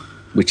doing,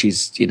 which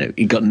is, you know,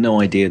 he got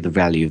no idea the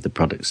value of the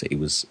products that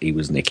he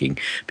was nicking,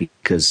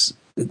 because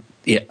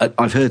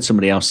I've heard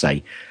somebody else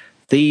say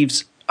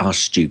thieves are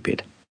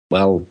stupid.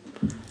 Well,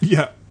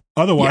 Yeah.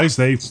 Otherwise,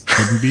 they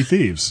wouldn't be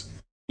thieves.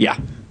 Yeah.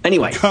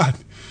 Anyway. God.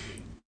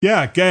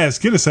 Yeah, guys,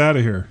 get us out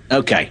of here.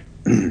 Okay.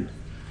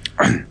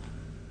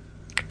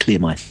 Clear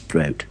my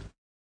throat.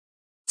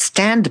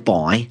 Stand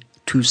by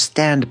to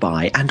stand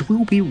by, and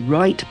we'll be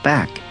right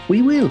back.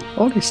 We will,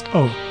 honest.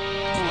 Oh,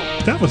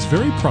 that was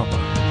very proper.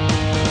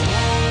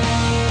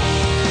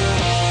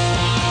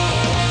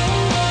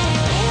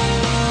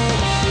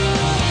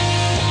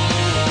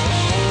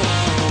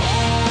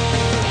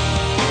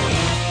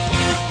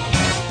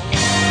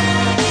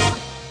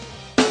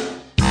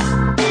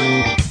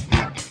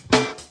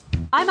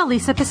 I'm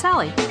Elisa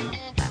Pacelli.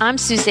 I'm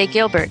Suzette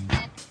Gilbert.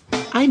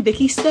 I'm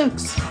Vicki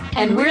Stokes.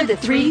 And we're the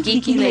Three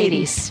Geeky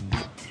Ladies.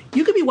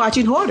 You could be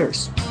watching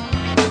Hoarders.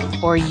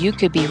 Or you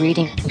could be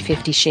reading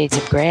 50 Shades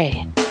of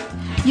Grey.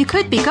 You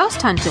could be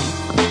ghost hunting.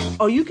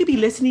 Or you could be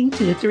listening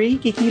to the Three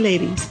Geeky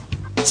Ladies.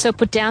 So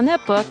put down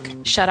that book,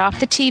 shut off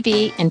the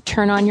TV, and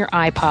turn on your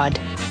iPod.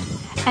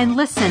 And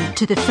listen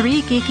to the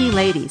Three Geeky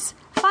Ladies.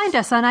 Find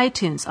us on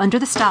iTunes under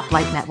the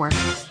Stoplight Network.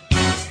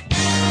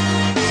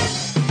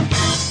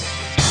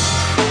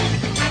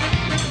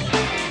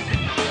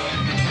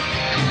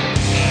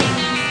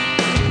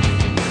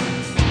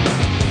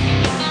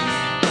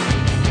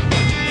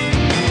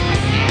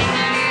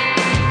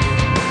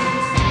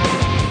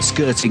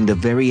 Skirting the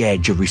very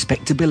edge of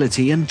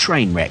respectability and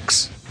train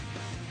wrecks.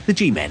 The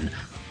G-Men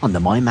on the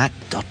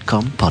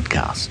MyMac.com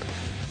podcast.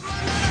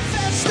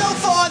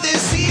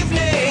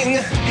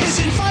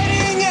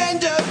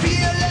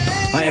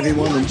 Hi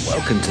everyone and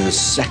welcome to the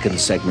second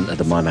segment of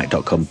the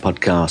MyMac.com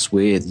podcast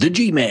with the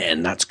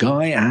G-Men. That's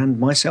Guy and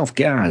myself,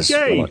 Gaz.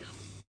 Yay!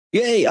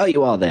 Yay! Oh,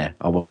 you are there.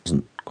 I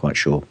wasn't quite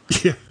sure.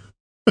 Yeah.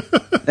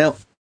 Now,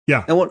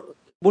 Yeah. Now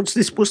what's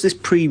this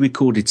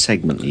pre-recorded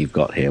segment that you've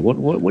got here? What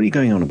are you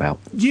going on about?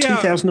 Yeah.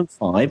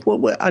 2005.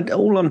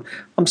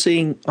 I'm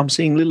seeing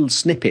little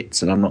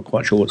snippets, and I'm not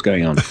quite sure what's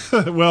going on.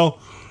 Well,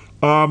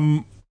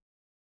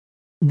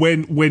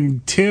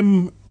 when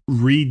Tim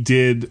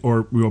redid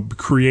or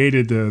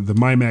created the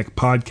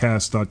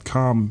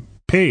MyMacPodcast.com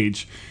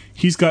page,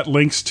 he's got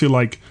links to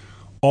like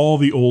all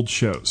the old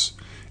shows,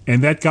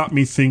 and that got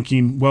me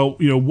thinking. Well,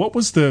 what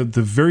was the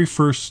very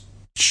first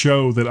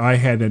show that I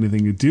had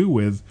anything to do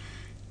with?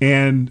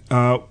 And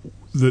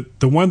the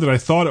one that I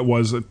thought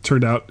it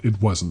turned out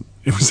it wasn't.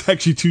 It was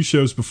actually 2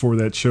 shows before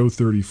that, show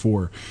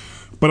 34.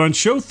 But on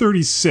show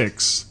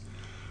 36,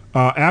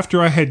 after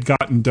I had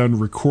gotten done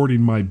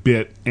recording my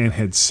bit and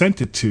had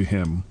sent it to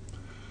him,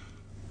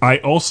 I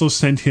also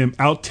sent him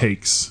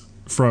outtakes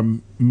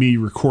from me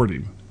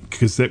recording,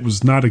 because that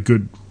was not a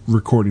good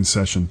recording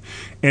session.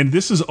 And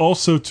this is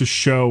also to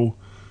show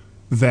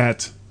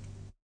that,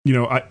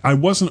 I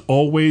wasn't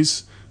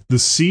always the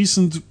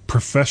seasoned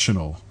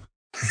professional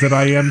that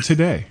I am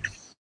today.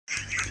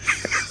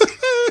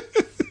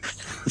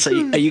 So,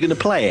 are you going to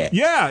play it?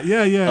 Yeah.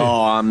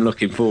 Oh, I'm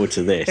looking forward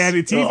to this. And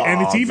it's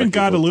even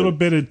got a little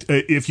bit of.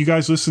 If you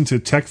guys listened to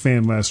Tech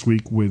Fan last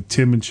week with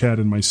Tim and Chad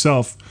and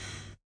myself,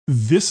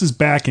 this is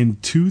back in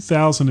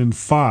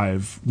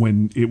 2005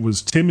 when it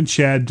was Tim and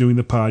Chad doing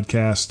the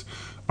podcast.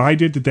 I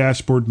did the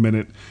Dashboard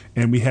Minute,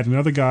 and we had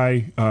another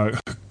guy,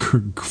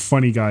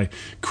 funny guy,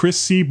 Chris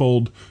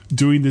Siebold,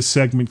 doing this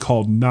segment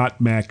called Not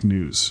Mac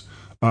News.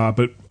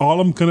 But all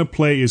I'm going to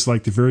play is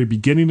like the very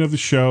beginning of the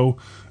show,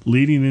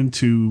 leading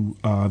into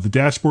the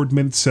Dashboard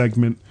Minute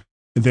segment,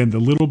 and then the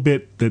little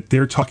bit that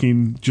they're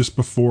talking just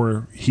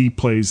before he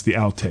plays the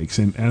outtakes.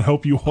 And I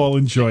hope you all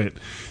enjoy it.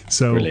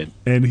 So, brilliant.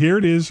 And here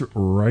it is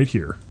right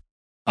here.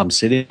 I'm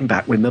sitting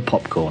back with my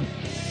popcorn.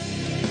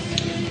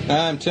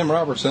 I'm Tim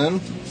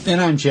Robertson. And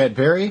I'm Chad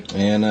Perry.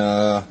 And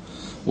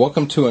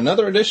welcome to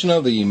another edition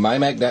of the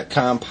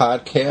MyMac.com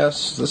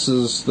podcast.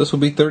 This will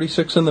be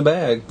 36 in the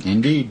bag.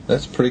 Indeed.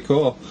 That's pretty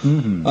cool.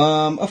 Mm-hmm.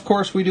 Of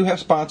course, we do have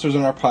sponsors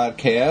on our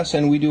podcast,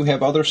 and we do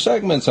have other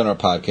segments on our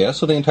podcast,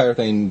 so the entire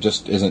thing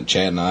just isn't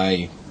Chad and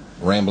I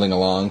rambling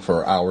along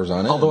for hours on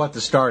end. Although at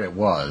the start it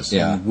was.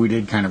 Yeah. And we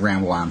did kind of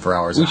ramble on for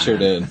hours We on sure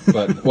end. did.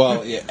 But,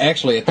 well, yeah,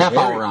 actually, Half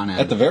hour on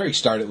end. At the very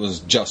start, it was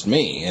just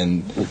me,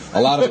 and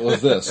a lot of it was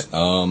this.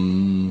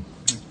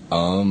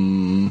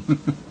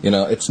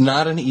 It's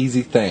not an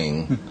easy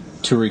thing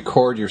to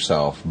record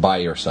yourself by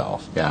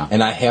yourself. Yeah.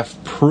 And I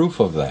have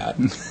proof of that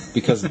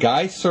because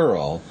Guy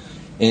Searle,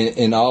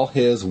 in all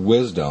his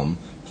wisdom,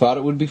 thought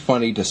it would be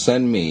funny to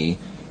send me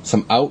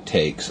some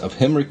outtakes of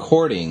him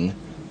recording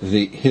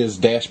his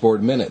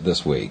Dashboard Minute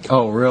this week.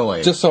 Oh,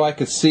 really? Just so I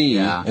could see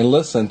and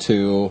listen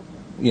to,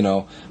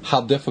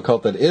 how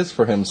difficult that is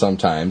for him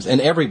sometimes, and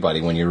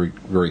everybody when you're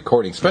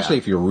recording, especially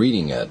if you're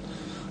reading it.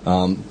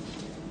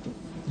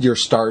 Your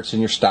starts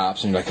and your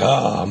stops, and you're like,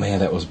 oh man,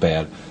 that was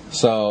bad.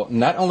 So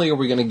not only are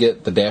we going to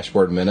get the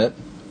Dashboard Minute,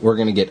 we're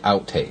going to get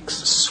outtakes.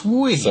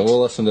 Sweet. So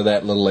we'll listen to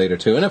that a little later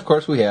too. And of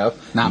course we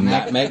have Not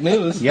Mac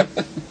News. Yep.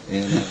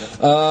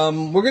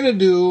 And, we're going to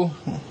do,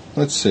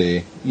 let's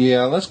see.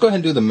 Yeah, let's go ahead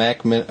and do the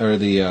Mac Minute, or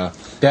the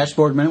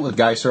Dashboard Minute with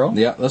Guy Searle.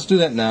 Yeah, let's do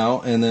that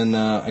now, and then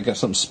I got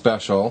something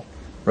special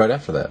right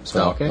after that.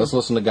 So okay. Let's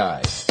listen to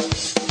Guy.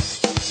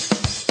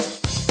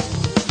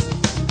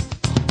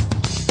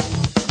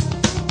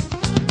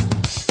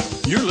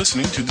 You're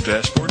listening to the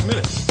Dashboard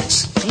Minute,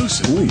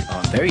 exclusively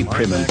on very the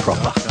prim and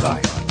proper MyMac.com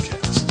guy.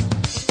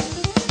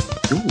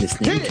 podcast. You're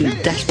listening to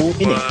Dashboard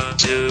Minute.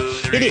 Did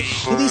it? Did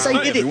he say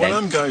Hi did it everyone,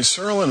 then? I'm Guy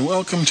Searle, and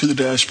welcome to the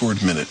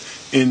Dashboard Minute.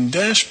 In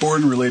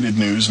dashboard-related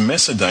news,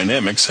 Mesa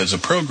Dynamics has a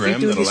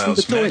program You're that doing this from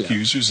allows the Mac toilet.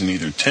 users in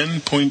either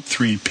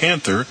 10.3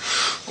 Panther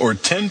or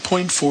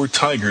 10.4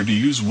 Tiger to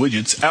use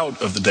widgets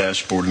out of the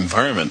dashboard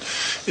environment.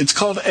 It's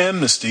called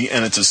Amnesty,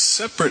 and it's a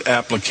separate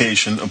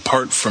application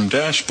apart from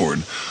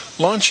Dashboard.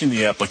 Launching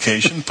the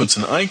application puts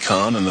an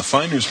icon in the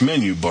Finder's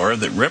menu bar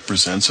that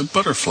represents a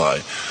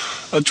butterfly.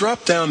 A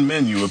drop-down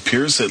menu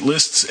appears that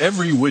lists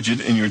every widget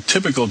in your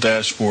typical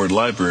dashboard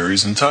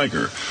libraries in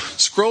Tiger.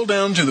 Scroll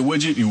down to the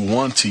widget you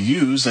want to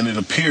use and it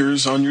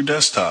appears on your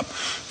desktop.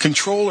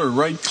 Control or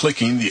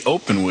right-clicking the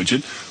Open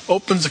widget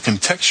opens a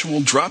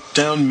contextual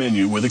drop-down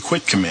menu with a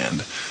quit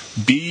command.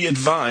 Be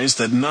advised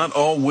that not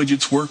all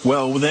widgets work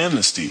well with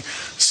Amnesty.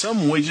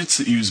 Some widgets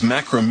that use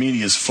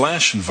Macromedia's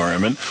Flash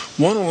environment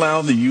won't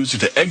allow the user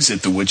to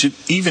exit the widget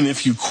even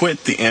if you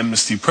quit the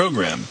Amnesty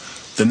program.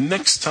 The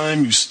next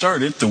time you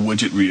start it, the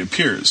widget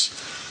reappears.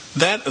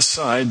 That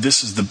aside,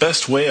 this is the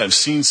best way I've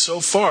seen so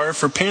far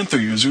for Panther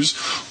users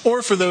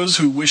or for those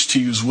who wish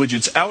to use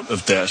widgets out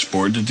of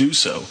Dashboard to do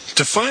so.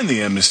 To find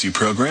the Amnesty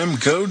program,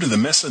 go to the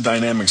Mesa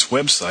Dynamics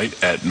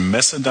website at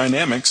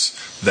mesadynamics,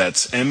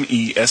 that's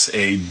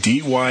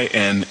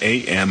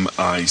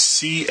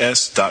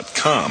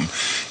mesadynamics.com.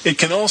 It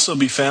can also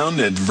be found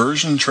at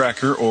Version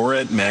Tracker or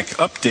at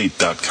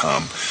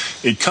macupdate.com.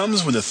 It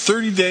comes with a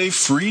 30-day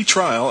free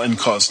trial and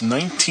costs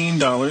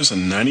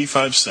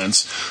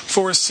 $19.95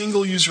 for a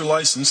single user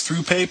license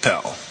through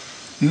PayPal.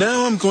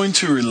 Now I'm going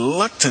to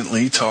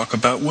reluctantly talk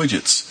about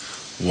widgets.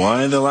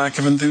 Why the lack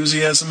of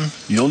enthusiasm?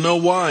 You'll know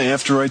why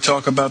after I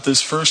talk about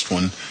this first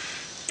one.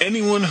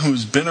 Anyone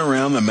who's been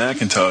around the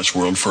Macintosh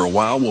world for a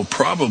while will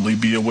probably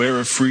be aware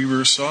of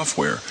Freeverse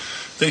software.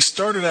 They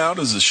started out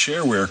as a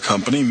shareware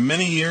company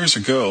many years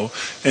ago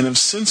and have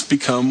since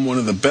become one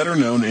of the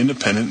better-known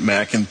independent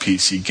Mac and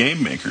PC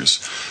game makers.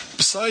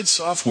 Besides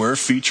software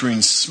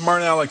featuring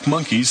smart aleck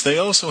monkeys, they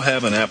also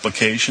have an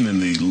application in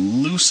the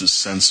loosest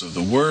sense of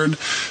the word,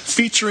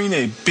 featuring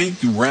a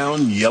big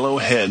round yellow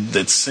head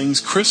that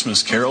sings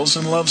Christmas carols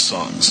and love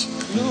songs.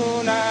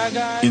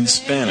 In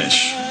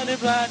Spanish.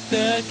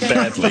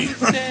 Badly.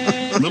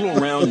 Little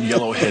round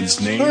yellow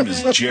head's name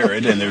is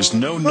Jared, and there's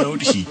no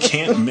note he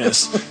can't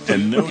miss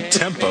and no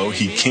tempo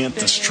he can't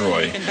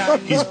destroy.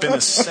 He's been a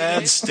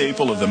sad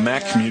staple of the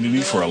Mac community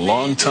for a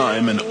long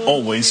time and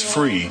always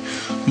free,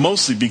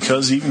 mostly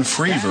because even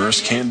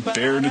Freeverse can't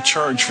bear to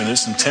charge for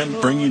this intent,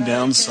 bringing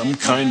down some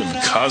kind of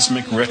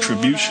cosmic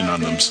retribution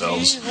on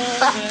themselves.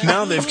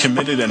 Now they've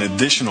committed an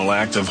additional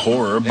act of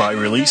horror by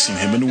releasing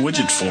him in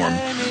widget form.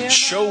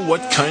 Show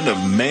what kind of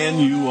man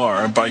you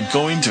are by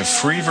going to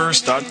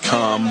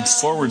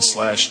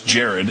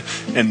freeverse.com/Jared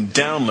and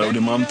download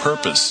him on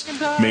purpose.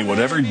 May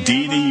whatever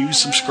deity you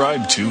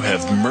subscribe to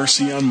have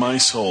mercy on my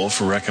soul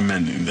for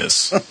recommending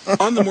this.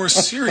 On the more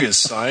serious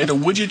side, a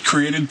widget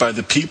created by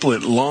the people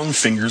at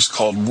Longfingers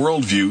called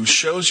Worldview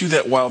shows you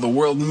that while the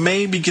world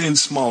may be getting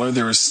smaller,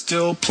 there is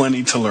still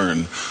plenty to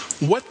learn.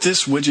 What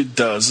this widget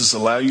does is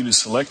allow you to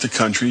select a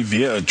country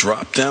via a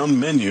drop-down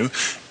menu,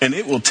 and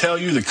it will tell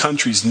you the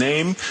country's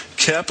name,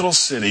 capital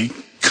city,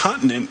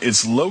 continent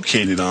it's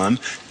located on,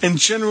 and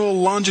general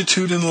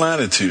longitude and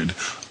latitude.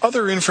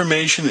 Other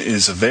information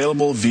is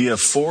available via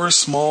 4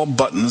 small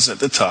buttons at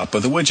the top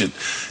of the widget.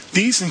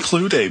 These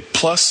include a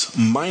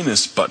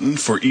plus/minus button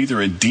for either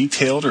a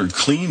detailed or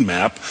clean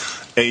map,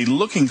 a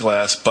looking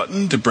glass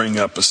button to bring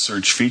up a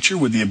search feature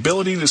with the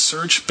ability to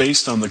search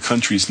based on the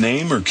country's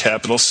name or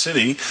capital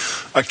city,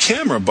 a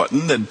camera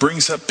button that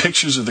brings up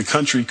pictures of the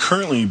country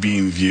currently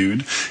being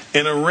viewed,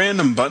 and a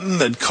random button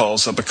that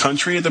calls up a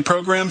country at the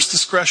program's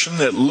discretion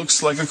that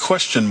looks like a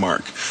question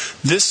mark.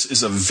 This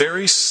is a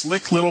very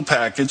slick little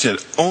package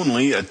at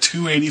only a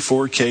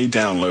 284K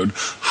download.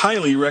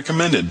 Highly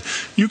recommended.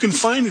 You can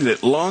find it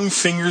at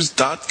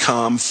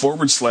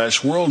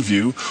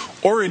longfingers.com/worldview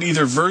or at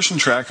either Version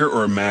Tracker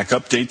or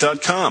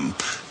macupdate.com.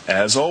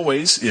 As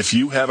always, if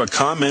you have a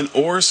comment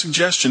or a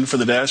suggestion for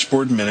the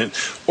Dashboard Minute,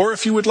 or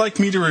if you would like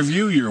me to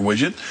review your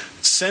widget,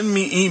 send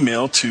me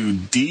email to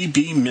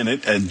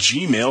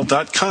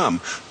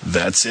dbminute@gmail.com.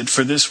 That's it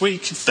for this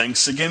week.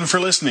 Thanks again for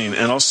listening,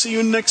 and I'll see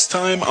you next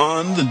time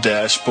on the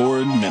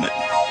Dashboard Minute.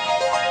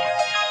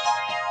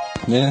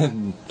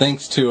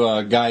 Thanks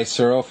to Guy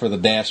Searle for the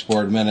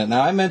Dashboard Minute.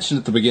 Now, I mentioned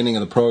at the beginning of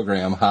the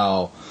program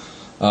how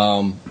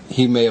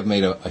he may have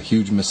made a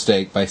huge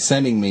mistake by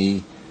sending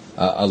me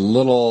a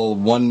little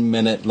 1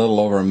 minute, little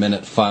over a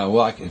minute file.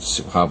 Well, I can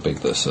see how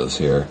big this is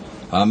here.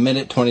 A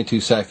minute,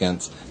 22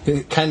 seconds.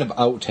 Kind of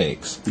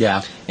outtakes.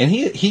 Yeah. And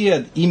he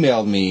had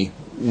emailed me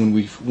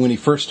when he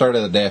first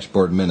started the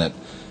Dashboard Minute.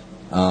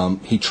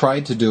 He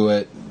tried to do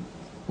it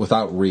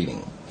without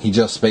reading. He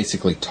just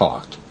basically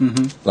talked,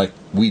 like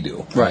we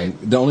do. Right.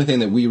 The only thing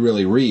that we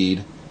really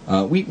read,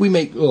 we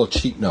make little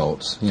cheat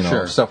notes,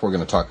 Sure. stuff we're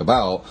going to talk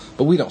about,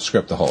 but we don't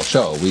script the whole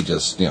show. We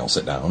just,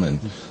 sit down and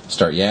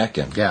start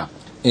yakking. Yeah.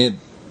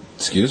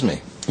 Excuse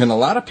me. And a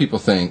lot of people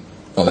think,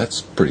 oh,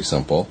 that's pretty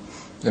simple.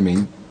 I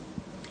mean,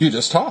 you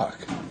just talk.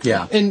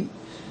 Yeah. And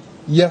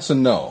yes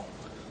and no.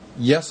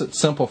 Yes, it's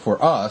simple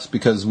for us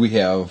because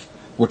we're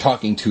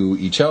talking to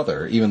each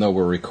other, even though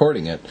we're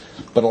recording it.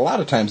 But a lot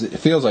of times it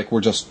feels like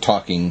we're just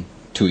talking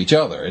to each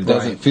other. It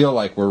doesn't feel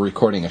like we're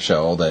recording a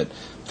show that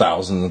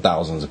thousands and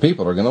thousands of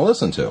people are going to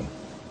listen to.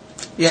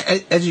 Yeah,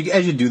 as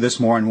you do this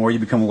more and more, you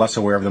become less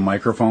aware of the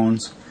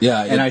microphones.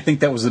 Yeah, and I think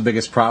that was the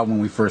biggest problem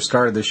when we first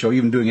started the show.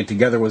 Even doing it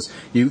together was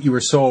you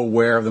were so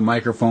aware of the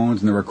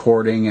microphones and the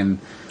recording, and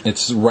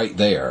it's right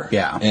there.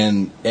 Yeah,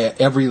 and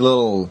every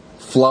little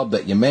flub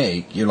that you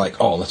make, you're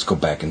like, oh, let's go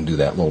back and do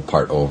that little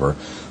part over.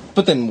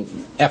 But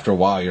then after a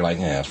while, you're like,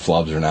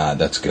 flubs or not,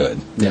 that's good,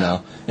 you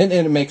know. And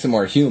it makes it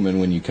more human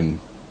when you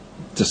can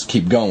just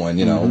keep going,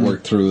 you know,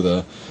 work through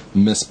the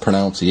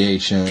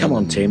mispronunciation. Come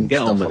on, Tim,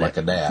 get on with like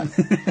it. That.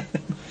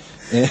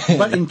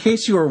 But in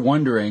case you were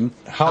wondering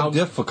how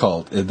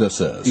difficult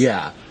this is.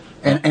 Yeah.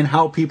 And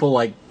how people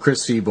like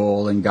Chris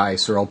Siebel and Guy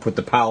Searle put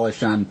the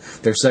polish on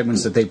their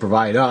segments that they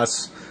provide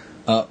us.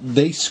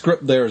 They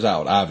script theirs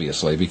out,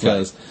 obviously,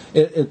 because,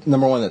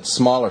 number one, it's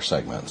smaller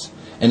segments.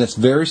 And it's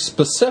very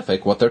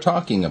specific what they're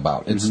talking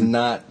about. It's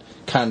not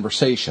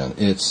conversation.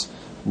 It's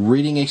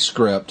reading a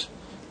script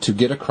to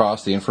get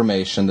across the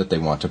information that they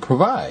want to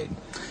provide.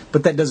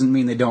 But that doesn't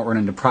mean they don't run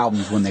into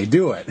problems when they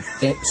do it.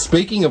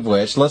 Speaking of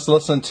which, let's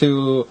listen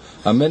to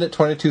a minute,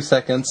 22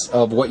 seconds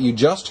of what you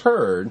just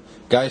heard,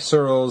 Guy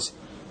Searle's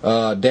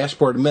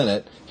Dashboard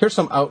Minute. Here's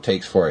some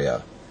outtakes for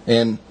you.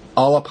 And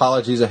all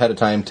apologies ahead of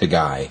time to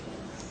Guy.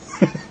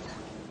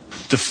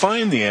 To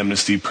find the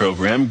amnesty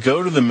program,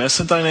 go to the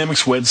Mesa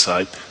Dynamics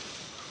website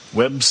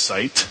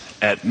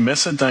at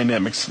Mesa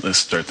Dynamics. Let's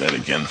start that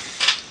again.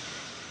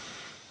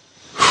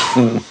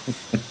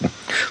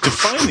 To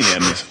find the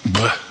amnesty...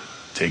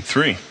 Take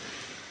 3.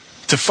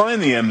 To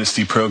find the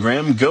amnesty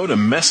program, go to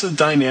Mesa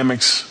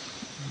Dynamics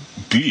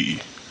B.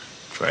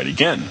 Try it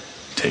again.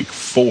 Take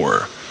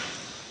 4.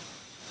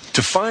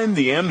 To find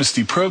the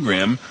amnesty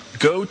program,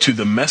 go to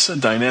the Mesa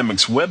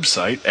Dynamics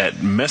website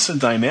at Mesa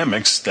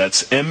Dynamics,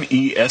 that's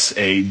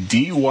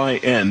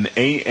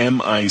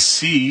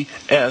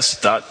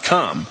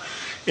MESADYNAMICS.com.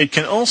 It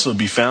can also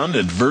be found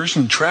at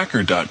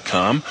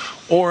versiontracker.com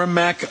or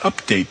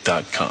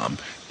macupdate.com.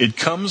 It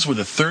comes with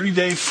a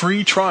 30-day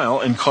free trial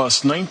and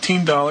costs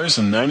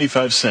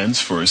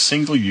 $19.95 for a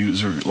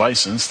single-user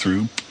license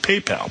through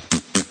PayPal.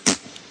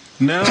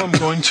 Now I'm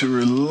going to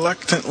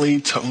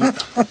reluctantly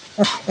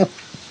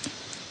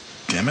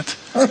Damn it.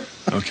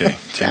 Okay,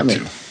 take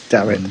 2.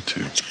 Damn it. 1,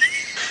 2.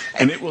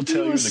 And it will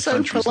tell you the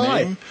country's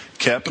name,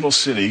 capital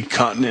city,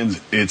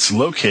 continent it's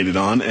located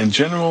on, and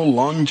general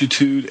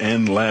longitude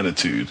and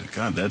latitude.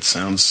 God, that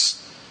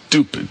sounds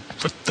stupid.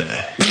 What the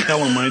hell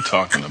am I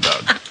talking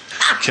about?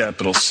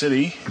 Capital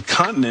city,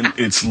 continent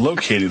it's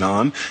located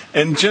on,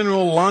 and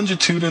general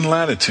longitude and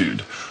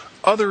latitude.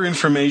 Other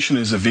information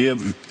is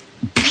available.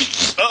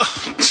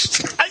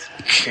 I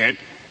can't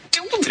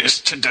do this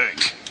today.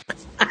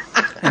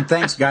 And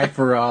thanks, Guy,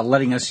 for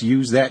letting us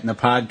use that in the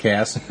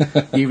podcast,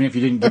 even if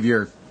you didn't give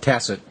your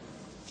tacit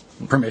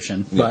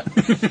permission. But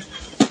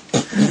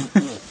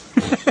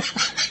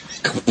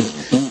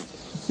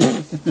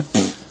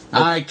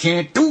I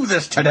can't do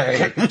this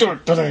today.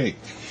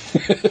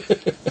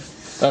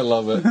 I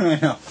love it.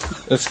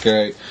 That's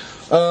great.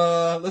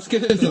 Let's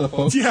get into the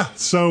folks. Yeah,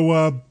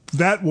 so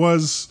that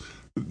was...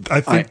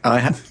 I think I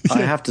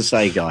have to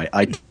say, Guy,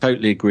 I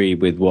totally agree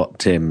with what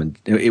Tim and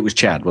it was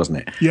Chad, wasn't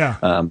it?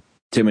 Yeah.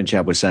 Tim and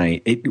Chad were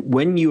saying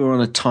when you are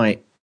on a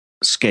tight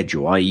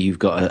schedule, i.e., you've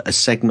got a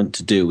segment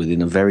to do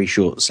within a very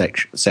short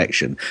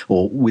section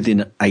or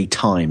within a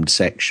timed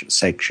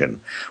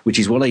section, which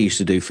is what I used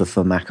to do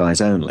for Mac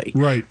Eyes Only.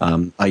 Right.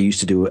 I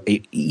used to do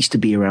it used to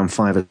be around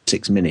 5 or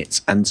 6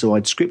 minutes, and so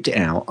I'd script it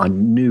out. I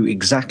knew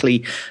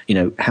exactly,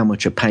 how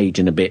much a page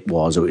and a bit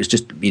was, or it was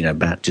just,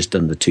 about just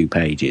under 2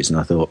 pages. And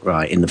I thought,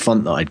 right, in the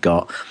font that I'd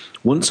got,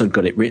 once I'd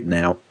got it written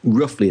out,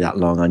 roughly that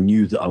long, I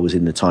knew that I was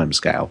in the time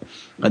scale.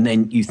 And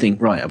then you think,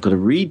 right, I've got to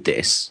read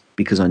this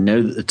because I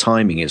know that the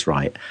timing is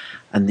right.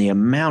 And the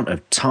amount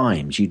of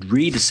times you'd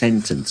read a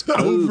sentence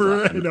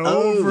over and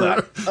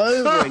over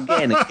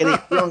again and get it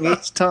wrong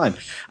each time.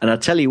 And I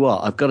tell you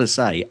what, I've got to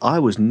say, I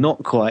was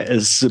not quite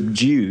as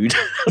subdued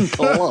and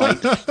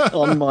polite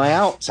on my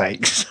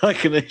outtakes. I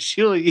can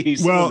assure you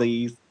some of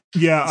these.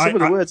 Yeah, some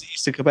of the words that you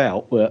took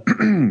about were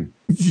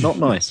not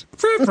nice.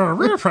 You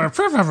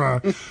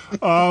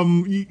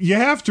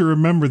have to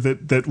remember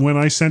that when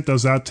I sent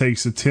those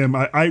outtakes to Tim,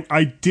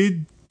 I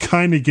did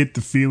kind of get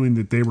the feeling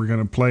that they were going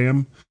to play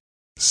them.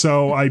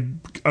 So I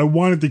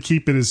wanted to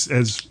keep it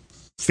as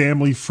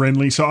family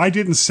friendly. So I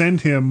didn't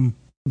send him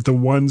the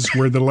ones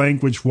where the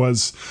language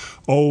was,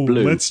 Blue.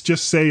 Let's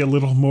just say a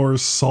little more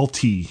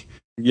salty.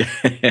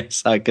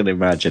 Yes, I can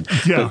imagine.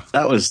 Yeah,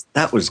 but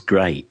that was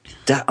great.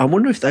 I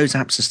wonder if those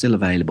apps are still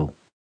available.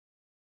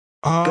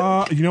 You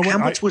know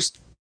what?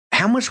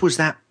 How much was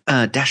that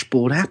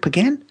dashboard app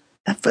again?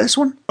 That first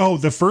one? Oh,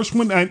 the first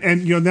one,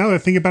 and now that I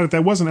think about it,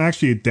 that wasn't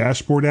actually a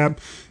dashboard app.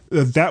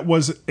 That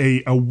was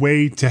a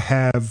way to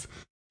have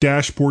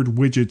dashboard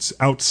widgets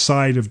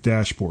outside of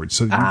dashboard,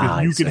 so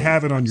you could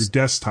have it on your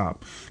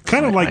desktop,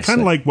 kind of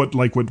like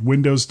what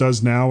Windows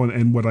does now,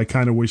 and what I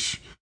kind of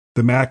wish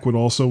the Mac would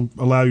also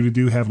allow you to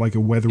do, have like a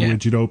weather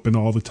widget open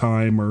all the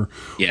time, or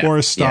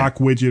a stock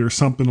widget or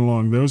something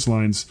along those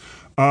lines.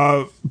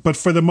 But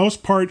for the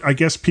most part, I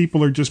guess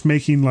people are just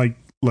making like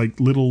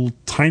little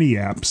tiny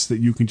apps that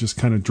you can just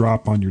kind of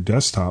drop on your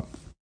desktop.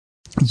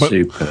 But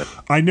super.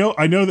 I know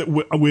that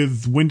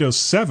with Windows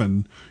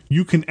 7,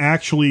 you can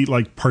actually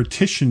like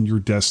partition your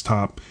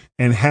desktop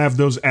and have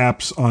those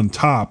apps on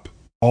top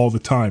all the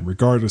time,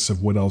 regardless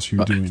of what else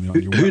you're doing on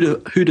your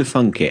web. Who'd have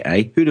thunk it,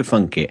 eh? Who'd have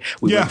thunk it?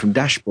 We went from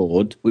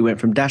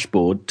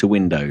dashboard to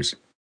Windows.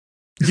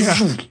 Yeah.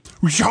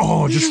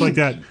 Oh, just like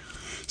that.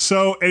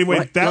 So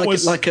anyway, that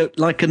was like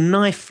a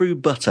knife through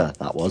butter.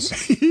 That was.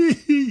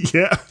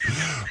 Yeah.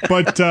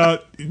 But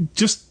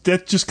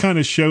that just kind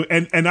of showed,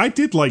 and I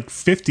did like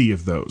 50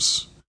 of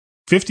those.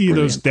 50 Brilliant.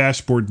 Of those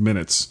dashboard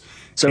minutes.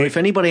 So if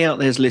anybody out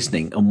there is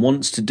listening and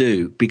wants to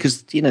do,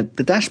 because, the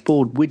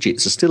dashboard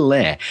widgets are still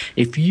there.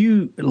 If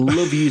you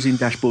love using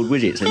dashboard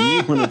widgets and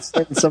you want to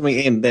send something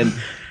in, then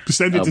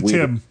send it to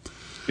Tim.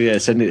 Yeah,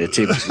 send it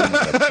to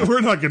Tim. We're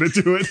not going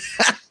to do it.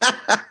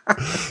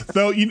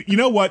 Though, you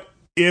know what?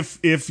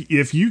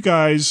 If you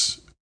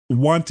guys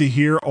want to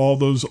hear all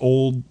those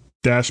old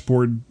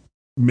dashboard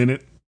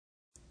minute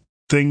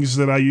things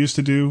that I used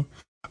to do,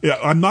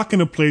 I'm not going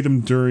to play them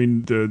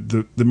during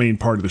the main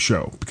part of the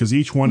show, because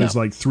each one is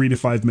like 3 to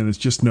 5 minutes.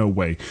 Just no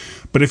way.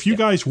 But if you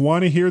guys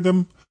want to hear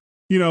them,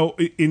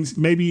 in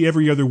maybe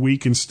every other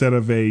week instead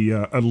of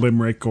a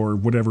limerick or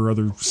whatever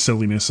other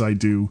silliness I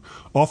do,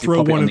 I'll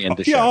throw one.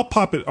 I'll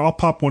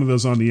pop one of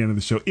those on the end of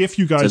the show if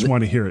you guys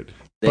want to hear it.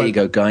 There you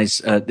go, guys.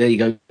 There you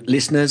go,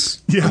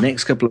 listeners. The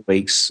next couple of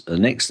weeks, over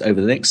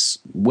the next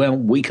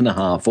week and a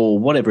half or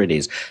whatever it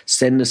is,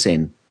 send us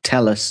in.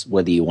 Tell us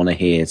whether you want to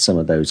hear some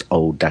of those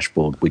old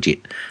dashboard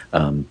widget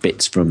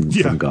bits from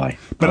Guy.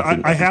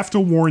 But I have to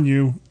warn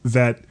you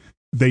that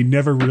they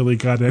never really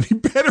got any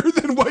better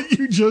than what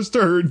you just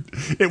heard.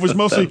 It was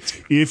mostly,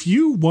 if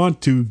you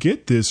want to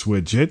get this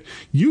widget,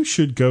 you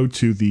should go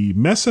to the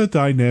Mesa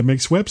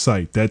Dynamics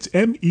website. That's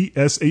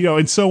MESA,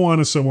 and so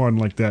on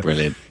like that.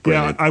 Brilliant.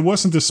 Yeah, I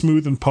wasn't the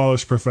smooth and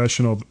polished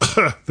professional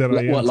that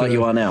I am. What, like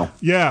you are now?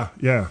 Yeah,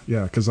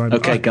 because I'm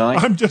Guy.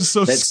 I'm just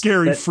so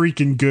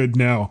freaking good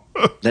now.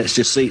 Let's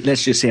just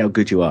see how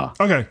good you are.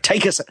 Okay.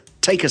 Take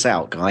us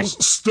out,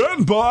 guys.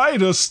 Stand by,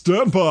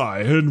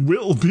 and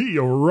we'll be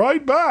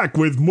right back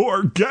with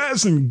more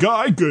Gaz and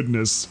Guy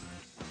goodness.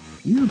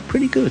 You're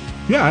pretty good.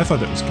 Yeah, I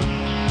thought that was good.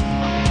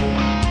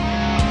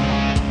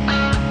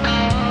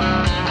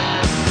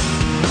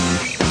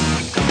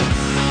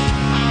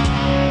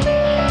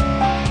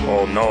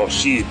 Oh no,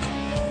 sheep.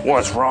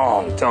 What's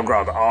wrong? Tell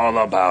Grog all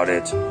about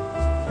it.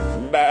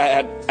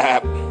 Bad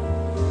app.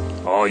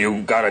 Oh,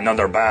 you got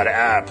another bad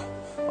app.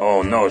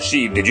 Oh no,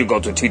 sheep, did you go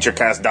to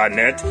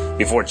teachercast.net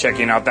before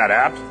checking out that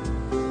app?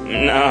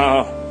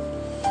 No.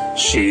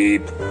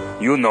 Sheep,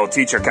 you know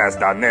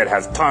teachercast.net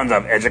has tons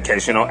of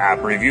educational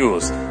app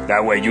reviews.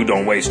 That way you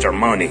don't waste your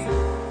money.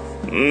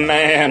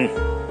 Man.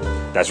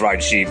 That's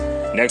right, sheep.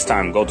 Next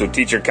time, go to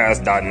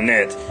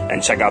teachercast.net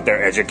and check out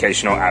their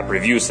educational app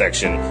review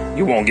section.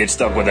 You won't get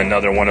stuck with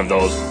another one of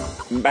those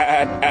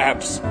bad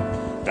apps.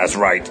 That's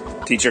right.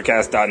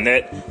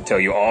 teachercast.net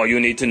tell you all you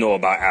need to know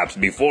about apps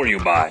before you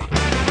buy.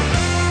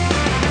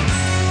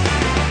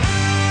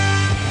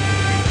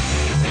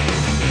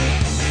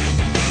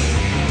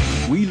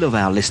 We love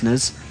our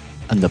listeners,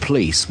 and the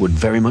police would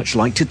very much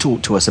like to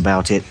talk to us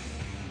about it.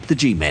 The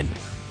G-Men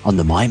on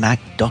the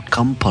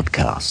MyMac.com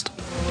podcast.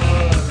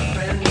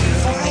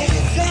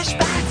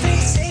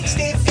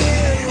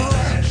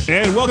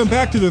 And welcome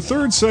back to the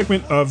third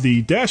segment of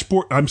the the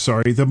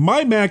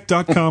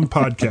MyMac.com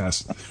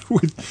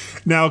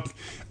podcast. Now,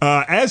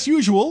 as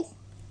usual,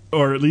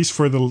 or at least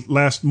for the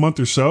last month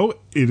or so,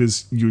 it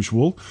is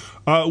usual,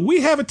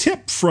 we have a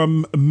tip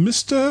from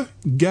Mr.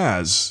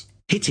 Gaz.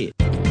 Hit it.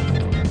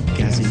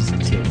 Gaz's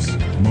tips.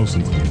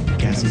 Mostly.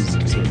 Gaz's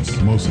tips.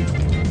 Mostly.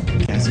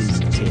 Gaz's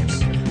tips.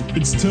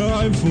 It's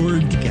time for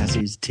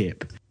Gaz's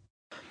tip.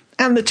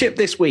 And the tip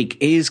this week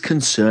is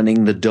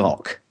concerning the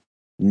dock.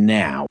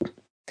 Now,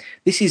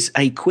 this is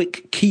a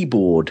quick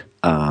keyboard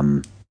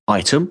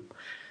item,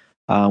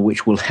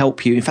 which will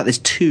help you. In fact, there's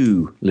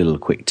two little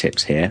quick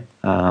tips here,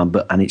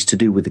 and it's to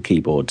do with the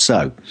keyboard.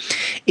 So,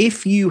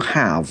 if you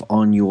have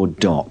on your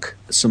dock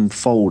some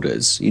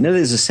folders,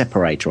 there's a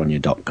separator on your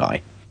dock,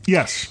 Guy.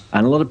 Yes.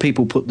 And a lot of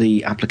people put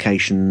the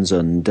applications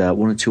and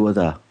one or two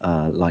other,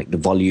 like the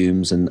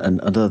volumes and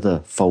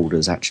other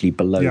folders actually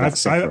below that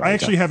separator. I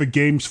actually have a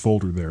games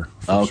folder there.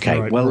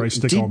 Where I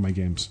stick all my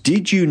games.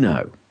 Did you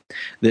know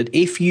that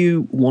if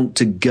you want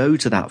to go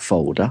to that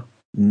folder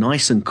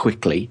nice and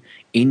quickly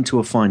into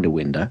a Finder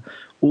window,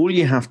 all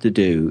you have to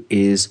do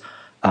is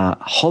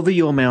hover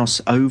your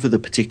mouse over the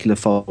particular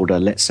folder.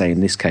 Let's say in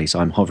this case,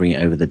 I'm hovering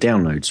it over the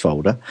downloads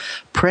folder.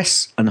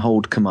 Press and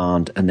hold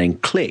Command and then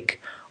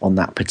click on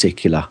that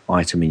particular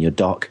item in your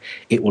dock.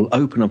 It will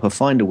open up a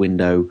Finder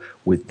window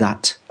with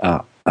that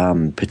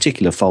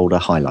particular folder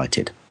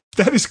highlighted.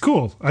 That is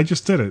cool. I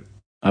just did it.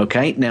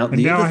 Okay, now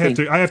and now I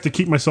have to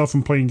keep myself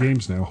from playing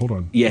games now. Hold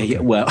on. Yeah, okay. Yeah.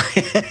 Well,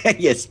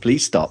 yes.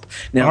 Please stop.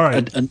 Now, all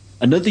right.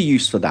 Another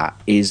use for that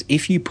is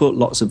if you put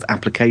lots of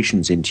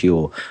applications into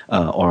your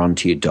or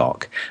onto your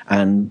dock,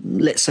 and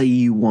let's say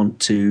you want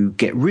to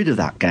get rid of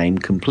that game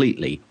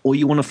completely, or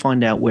you want to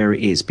find out where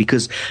it is,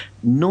 because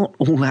not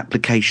all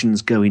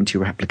applications go into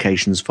your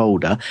applications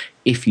folder.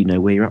 If you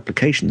know where your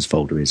applications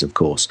folder is, of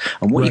course.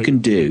 And what you can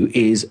do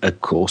is, of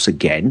course,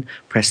 again,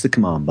 press the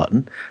Command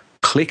button.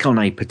 Click on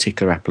a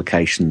particular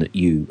application that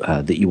you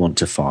want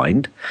to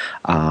find.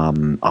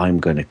 I'm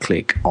going to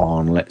click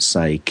on, let's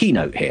say,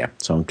 Keynote here.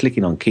 So I'm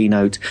clicking on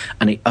Keynote,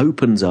 and it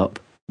opens up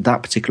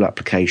that particular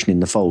application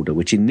in the folder,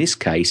 which in this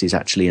case is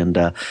actually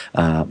under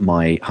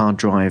my hard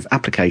drive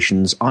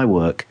applications,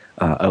 iWork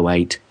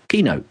 08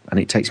 Keynote, and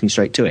it takes me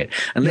straight to it.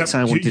 And let's say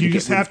I wanted you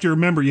just have to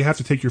remember you have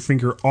to take your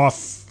finger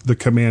off the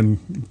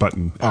command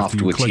button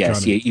afterwards. You click on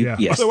it.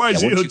 Yes.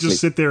 Otherwise, it'll just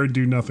sit there and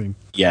do nothing.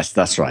 Yes,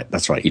 that's right.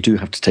 That's right. You do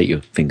have to take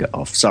your finger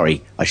off.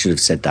 Sorry, I should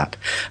have said that.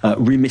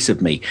 Remiss of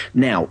me.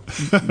 Now,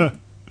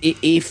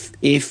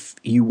 if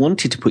you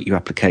wanted to put your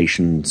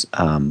applications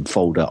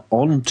folder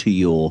onto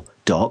your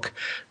dock,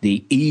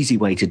 the easy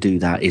way to do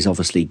that is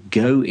obviously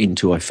go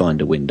into a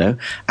Finder window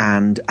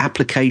and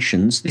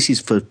applications. This is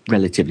for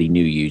relatively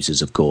new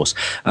users, of course.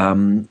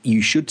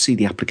 You should see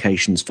the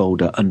applications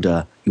folder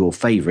under your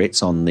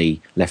favorites on the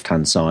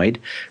left-hand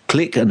side.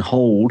 Click and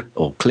hold,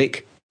 or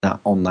click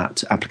on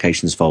that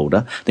applications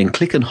folder, then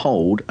click and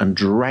hold and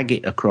drag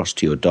it across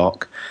to your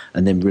dock,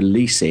 and then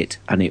release it,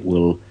 and it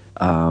will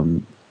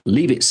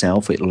leave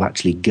itself. It will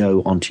actually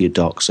go onto your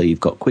dock, so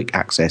you've got quick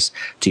access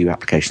to your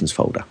applications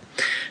folder.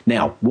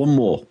 Now, one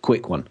more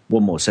quick one.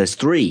 One more. So there's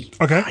 3.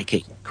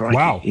 Okay.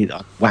 Crikey.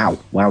 Wow.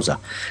 Wowza.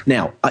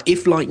 Now,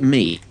 if like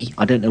me,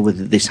 I don't know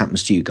whether this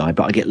happens to you, Guy,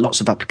 but I get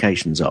lots of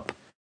applications up.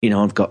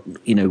 I've got,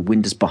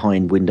 Windows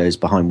behind Windows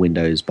behind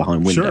Windows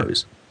behind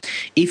Windows. Sure.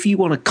 If you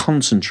want to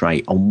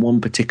concentrate on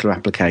one particular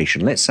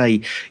application, let's say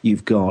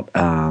you've got,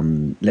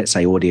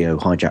 Audio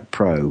Hijack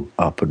Pro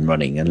up and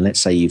running, and let's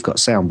say you've got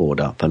Soundboard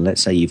up, and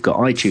let's say you've got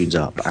iTunes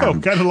up.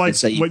 And kind of like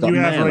what you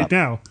have right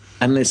now.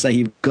 And let's say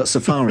you've got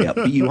Safari up,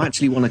 but you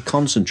actually want to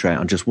concentrate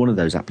on just one of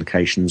those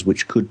applications,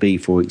 which could be,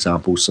 for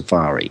example,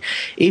 Safari.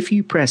 If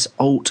you press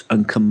Alt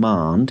and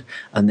Command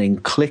and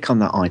then click on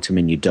that item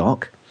in your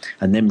dock,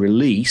 and then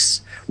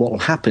release, what will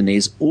happen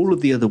is all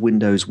of the other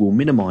windows will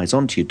minimize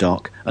onto your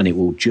dock, and it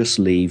will just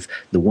leave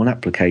the one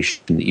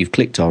application that you've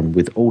clicked on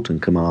with Alt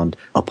and Command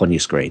up on your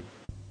screen.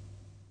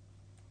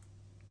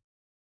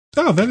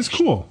 Oh, that is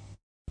cool.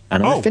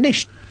 And I'm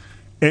finished.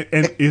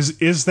 And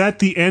is that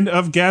the end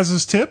of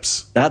Gaz's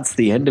tips? That's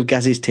the end of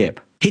Gaz's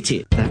tip. Hit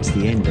it. That's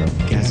the end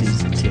of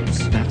Gaz's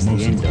tips. That's the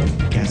end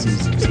of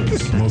Gaz's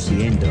tips. That's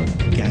the end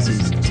of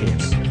Gaz's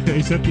tips.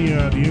 Is that the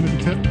end of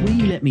the tip? Will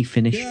you let me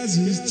finish?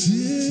 Gaz's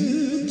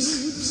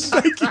tips.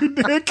 Thank you,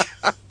 Nick.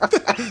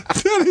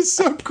 That is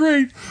so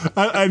great.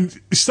 And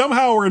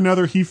somehow or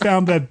another, he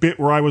found that bit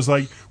where I was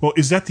like, well,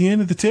 is that the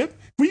end of the tip?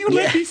 Will you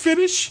let me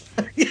finish?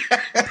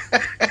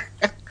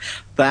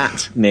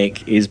 That,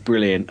 Nick, is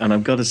brilliant. And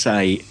I've got to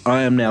say,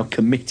 I am now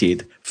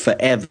committed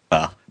forever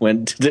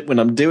when I'm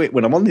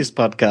on this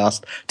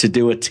podcast to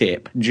do a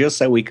tip, just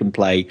so we can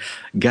play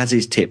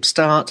Gaz's tip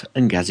start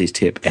and Gaz's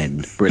tip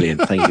end.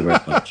 Brilliant. Thank you very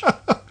much.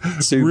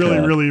 Superb. Really,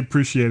 really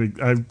appreciate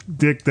it.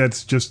 Dick,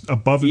 that's just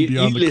above and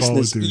beyond the Call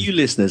of Duty. You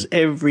listeners,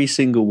 every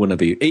single one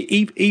of you,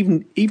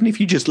 even if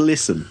you just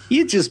listen,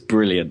 you're just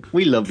brilliant.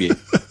 We love you.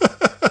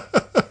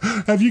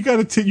 Have you got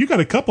a tip? You got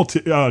a couple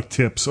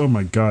tips. Oh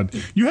my God.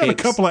 You had a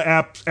couple of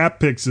app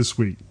picks this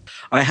week.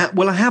 I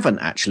haven't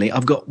actually.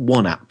 I've got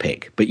one app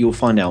pick, but you'll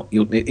find out.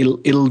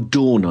 It'll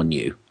dawn on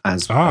you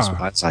as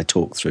I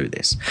talk through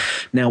this.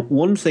 Now,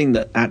 one thing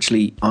that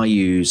actually I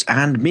use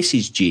and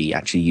Mrs. G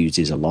actually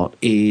uses a lot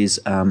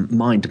is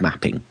mind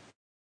mapping.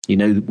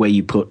 Where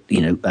you put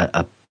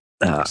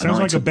sounds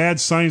like a bad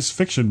science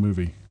fiction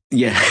movie.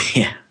 Yeah.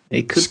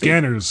 It could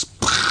Scanners.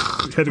 Be.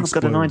 I've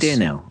got an idea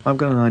now.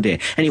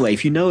 Anyway,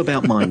 if you know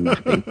about mind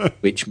mapping,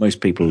 which most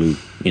people who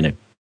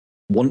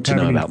want to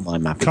know about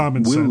mind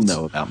mapping will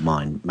know about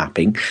mind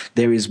mapping,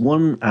 there is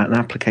an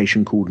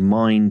application called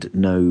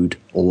MindNode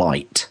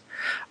Lite,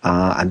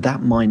 and that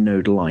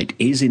MindNode Lite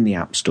is in the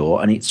App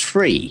Store and it's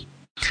free.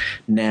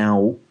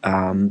 Now,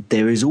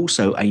 there is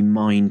also a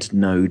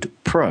MindNode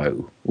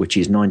Pro, which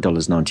is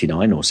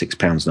 $9.99 or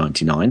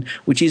 £6.99,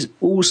 which is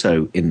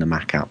also in the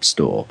Mac App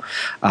Store.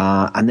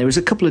 And there is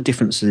a couple of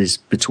differences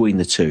between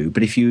the two.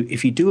 But if you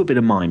do a bit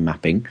of mind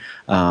mapping,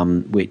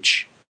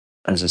 which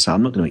as I say,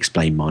 I'm not going to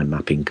explain mind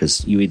mapping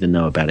because you either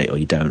know about it or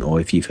you don't,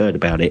 or if you've heard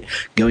about it,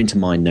 go into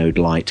MindNode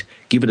Lite,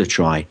 give it a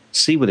try,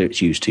 see whether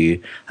it's used to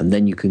you, and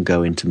then you can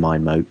go into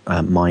MindNode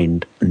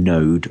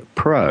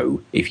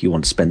Pro if you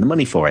want to spend the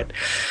money for it.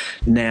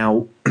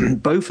 Now,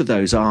 both of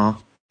those are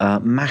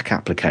Mac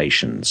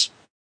applications,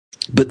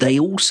 but they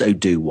also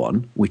do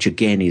one, which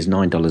again is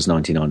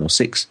 $9.99 or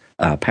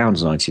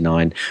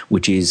 £6.99,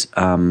 which is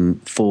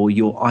for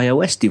your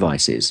iOS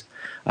devices,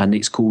 and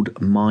it's called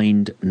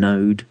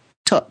MindNode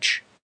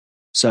Touch.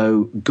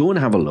 So go and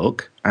have a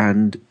look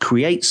and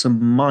create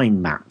some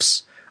mind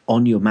maps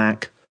on your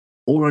Mac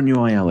or on your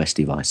iOS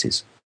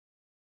devices.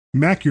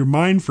 Mac your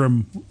mind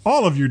from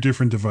all of your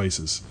different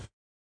devices.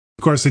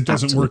 Of course, it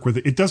doesn't work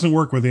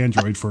with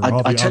Android for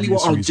all the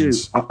obvious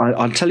reasons.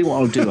 I'll tell you what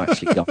I'll do.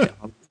 Actually,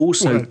 I'll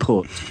also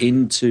put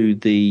into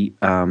the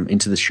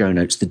show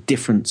notes the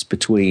difference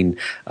between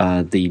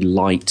the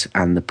Lite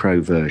and the Pro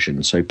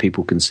version, so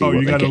people can see. Oh,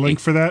 you got a link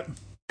for that?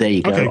 There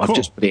you go. Okay, cool. I've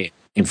just put it.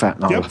 In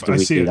fact, I'll have to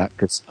redo that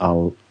because I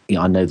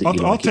know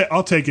that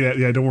I'll take it.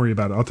 Yeah, don't worry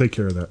about it. I'll take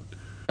care of that.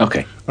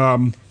 Okay.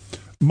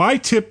 My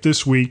tip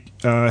this week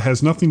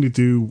has nothing to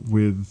do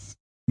with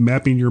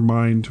mapping your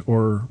mind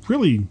or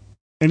really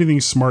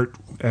anything smart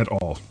at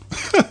all.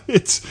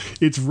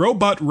 It's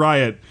Robot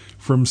Riot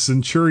from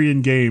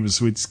Centurion Games,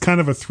 which is kind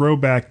of a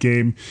throwback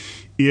game.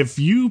 If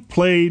you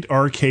played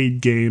arcade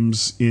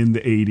games in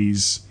the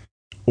 80s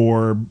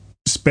or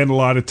spent a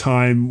lot of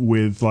time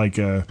with like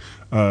a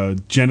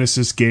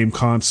Genesis game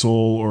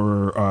console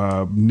or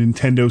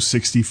Nintendo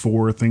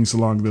 64, things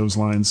along those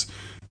lines,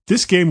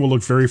 this game will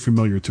look very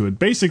familiar to it.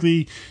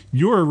 Basically,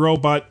 you're a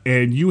robot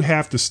and you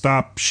have to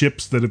stop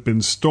ships that have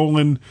been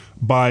stolen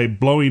by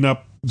blowing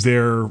up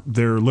their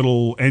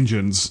little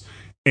engines,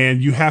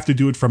 and you have to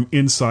do it from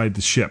inside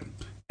the ship.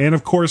 And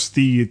of course,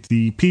 the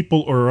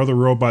people or other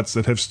robots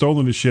that have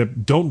stolen the ship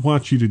don't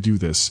want you to do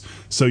this.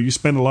 So you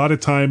spend a lot of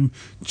time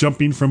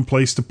jumping from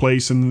place to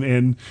place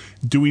and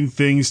doing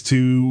things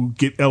to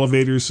get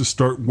elevators to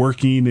start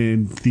working,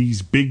 and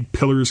these big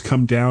pillars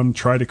come down and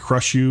try to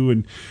crush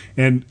you.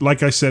 And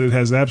like I said, it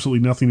has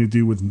absolutely nothing to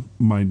do with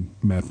mind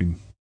mapping.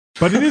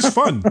 But it is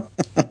fun.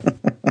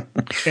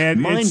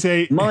 And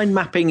mind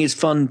mapping is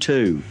fun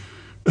too.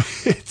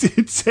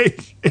 It's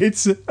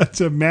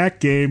a Mac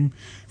game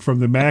from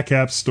the Mac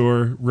App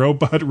Store,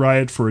 Robot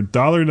Riot for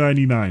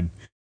 $1.99.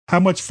 How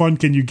much fun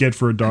can you get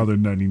for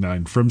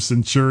 $1.99 from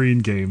Centurion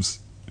Games?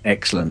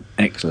 Excellent.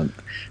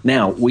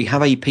 Now, we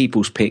have a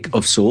people's pick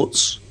of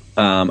sorts,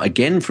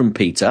 again from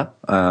Peter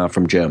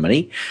from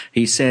Germany.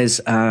 He says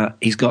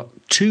he's got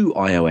 2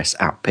 iOS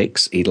app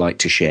picks he'd like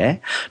to share.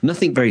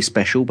 Nothing very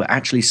special, but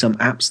actually some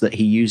apps that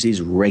he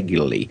uses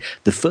regularly.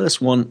 The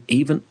first one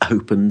even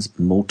opens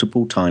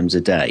multiple times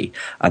a day,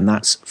 and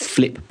that's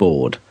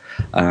Flipboard.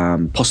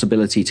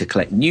 Possibility to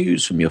collect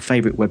news from your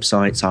favorite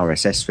websites,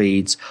 RSS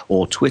feeds,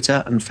 or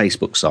Twitter and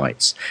Facebook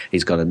sites.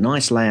 It's got a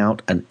nice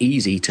layout and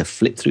easy to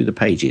flip through the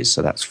pages,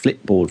 so that's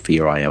Flipboard for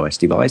your iOS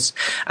device.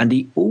 And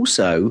he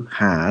also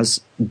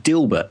has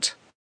Dilbert,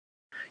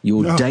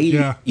 your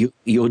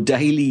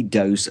daily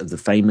dose of the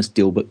famous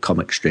Dilbert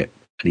comic strip.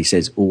 And he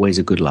says, always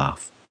a good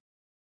laugh.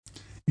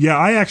 Yeah,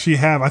 I actually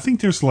have. I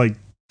think there's like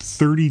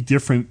 30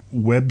 different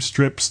web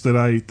strips that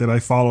I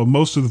follow,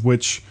 most of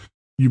which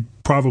you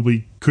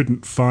probably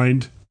couldn't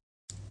find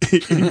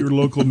in your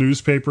local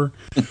newspaper.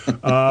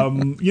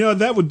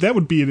 That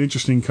would be an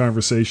interesting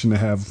conversation to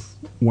have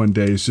one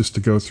day, is just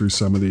to go through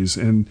some of these.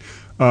 And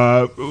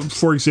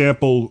for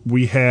example,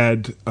 we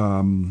had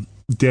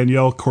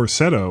Danielle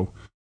Corsetto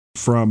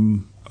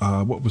from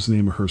what was the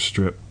name of her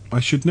strip? I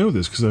should know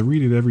this because I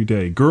read it every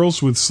day.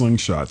 Girls with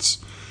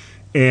Slingshots.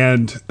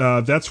 And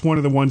that's one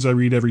of the ones I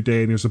read every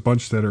day, and there's a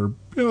bunch that are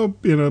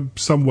in a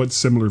somewhat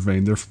similar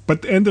vein.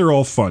 They're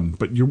all fun,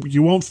 but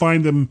you won't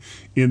find them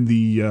in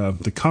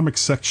the comic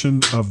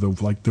section of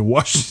the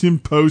Washington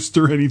Post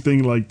or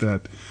anything like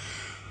that.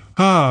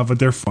 But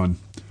they're fun.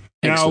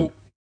 Excellent. Now,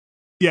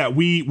 yeah,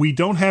 we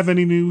don't have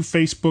any new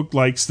Facebook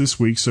likes this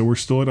week, so we're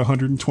still at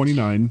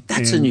 129.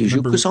 That's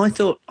unusual, because I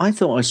thought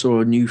I saw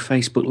a new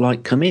Facebook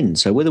like come in.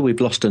 So whether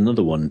we've lost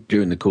another one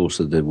during the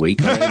course of the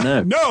week, I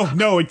don't know.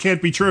 No, it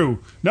can't be true.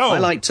 No, I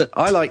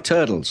like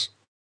turtles.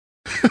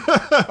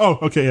 Oh,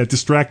 okay. Yeah,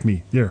 distract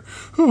me. Here.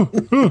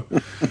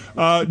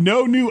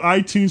 No new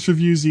iTunes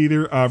reviews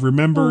either.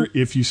 Remember,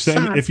 if you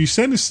send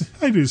us,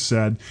 it is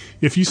sad.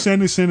 If you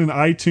send us in an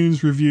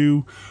iTunes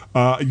review,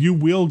 you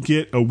will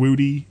get a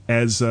Woody.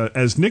 As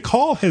Nick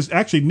Hall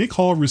Nick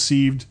Hall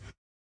received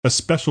a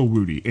special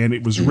Woody, and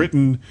it was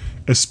written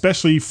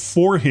especially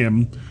for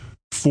him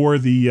for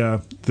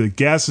the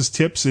Gaz's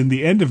Tips and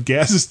the end of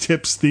Gaz's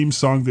Tips theme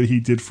song that he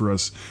did for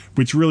us,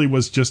 which really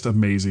was just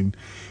amazing.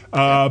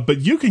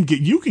 But you can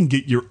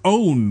get your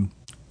own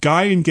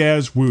Guy and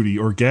Gaz Woody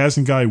or Gaz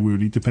and Guy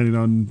Woody, depending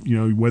on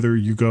whether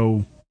you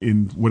go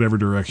in whatever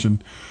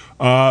direction.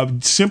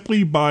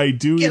 Simply by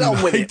doing an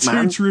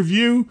iTunes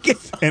review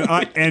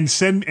and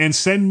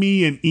send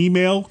me an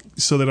email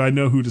so that I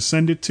know who to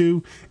send it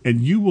to, and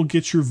you will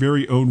get your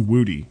very own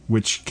Woody,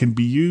 which can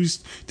be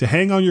used to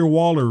hang on your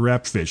wall or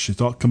wrap fish.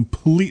 It's all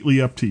completely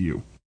up to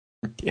you.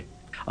 Yeah.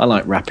 I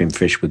like wrapping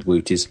fish with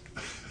Wooties.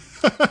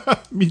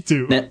 Me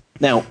too.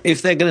 Now,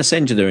 if they're going to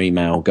send you their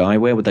email, Guy,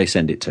 where would they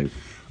send it to?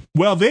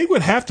 Well, they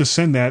would have to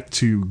send that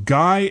to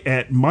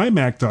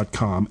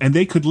guy@mymac.com, and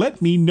they could let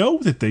me know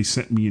that they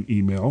sent me an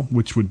email,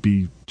 which would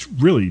be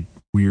really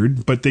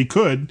weird, but they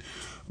could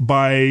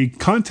by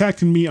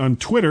contacting me on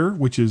Twitter,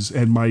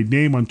 and my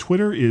name on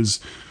Twitter is,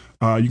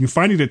 you can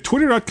find it at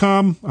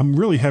twitter.com. I'm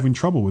really having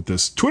trouble with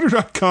this.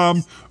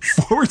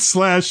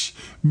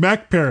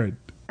 Twitter.com/MacParrot.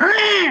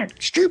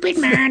 Stupid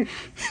man.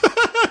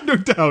 No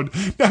doubt.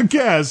 Now,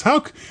 Gaz, how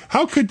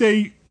could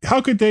they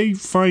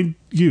find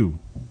you?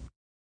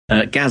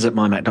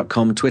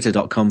 Gaz@mymac.com,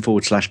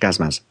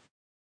 twitter.com/Gazmaz.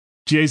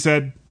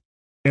 GAZMA.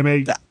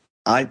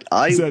 I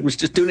was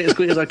just doing it as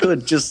quick as I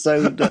could, just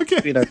so that,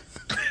 okay. you know.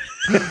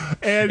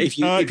 And if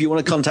you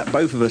want to contact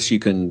both of us, you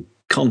can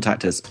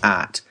contact us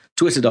at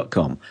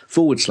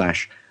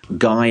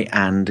twitter.com/Guy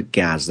and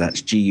Gaz.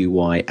 That's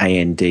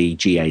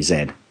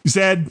GUYANDGAZ.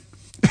 Zed.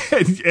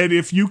 And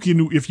if you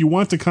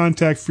want to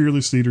contact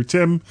Fearless Leader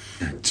Tim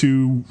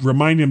to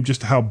remind him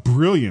just how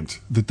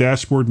brilliant the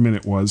Dashboard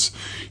Minute was,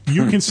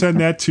 you can send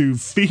that to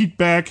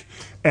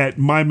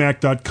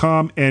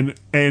feedback@mymac.com,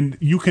 and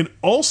you can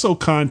also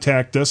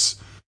contact us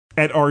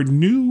at our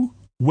new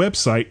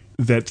website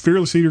that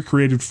Fearless Leader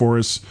created for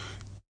us,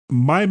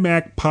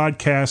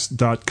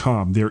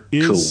 mymacpodcast.com. There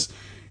is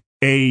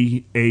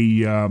a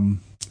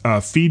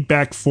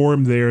feedback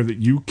form there that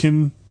you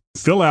can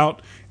fill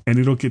out, and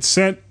it'll get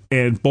sent.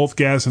 And both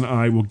Gaz and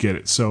I will get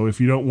it. So if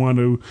you want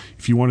to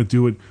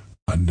do it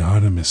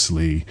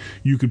anonymously,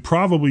 you could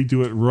probably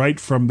do it right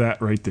from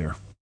that right there.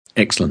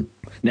 Excellent.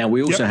 Now,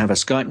 we also have a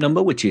Skype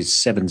number, which is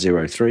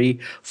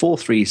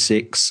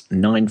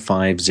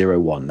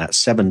 703-436-9501. That's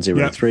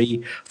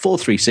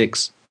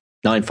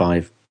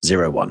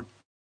 703-436-9501.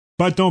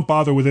 But don't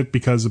bother with it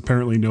because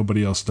apparently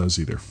nobody else does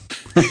either.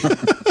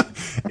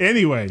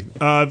 Anyway,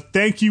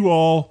 thank you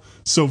all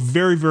so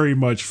very, very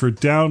much for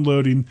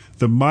downloading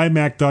the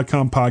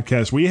MyMac.com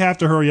podcast. We have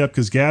to hurry up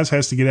because Gaz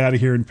has to get out of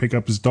here and pick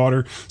up his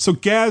daughter. So,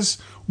 Gaz,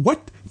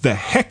 what the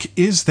heck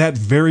is that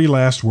very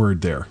last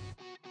word there?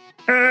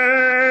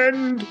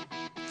 And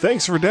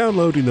thanks for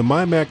downloading the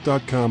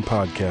MyMac.com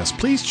podcast.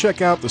 Please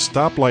check out the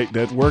Stoplight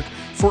Network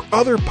for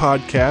other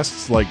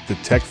podcasts like the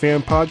Tech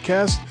Fan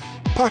Podcast,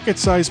 Pocket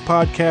Size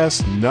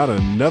Podcast, Not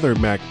Another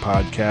Mac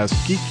Podcast,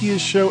 Geekiest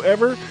Show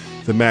Ever,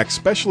 the Mac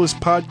Specialist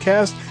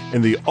Podcast,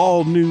 and the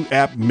all-new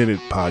App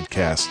Minute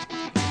Podcast.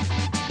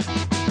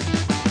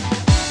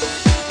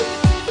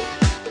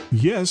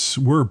 Yes,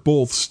 we're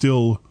both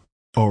still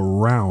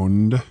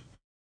around,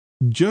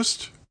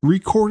 just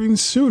recording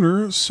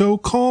sooner, so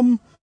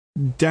calm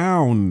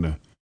down.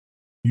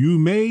 You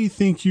may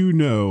think you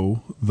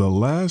know the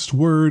last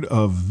word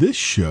of this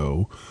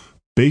show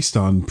based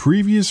on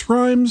previous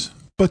rhymes,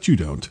 but you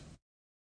don't.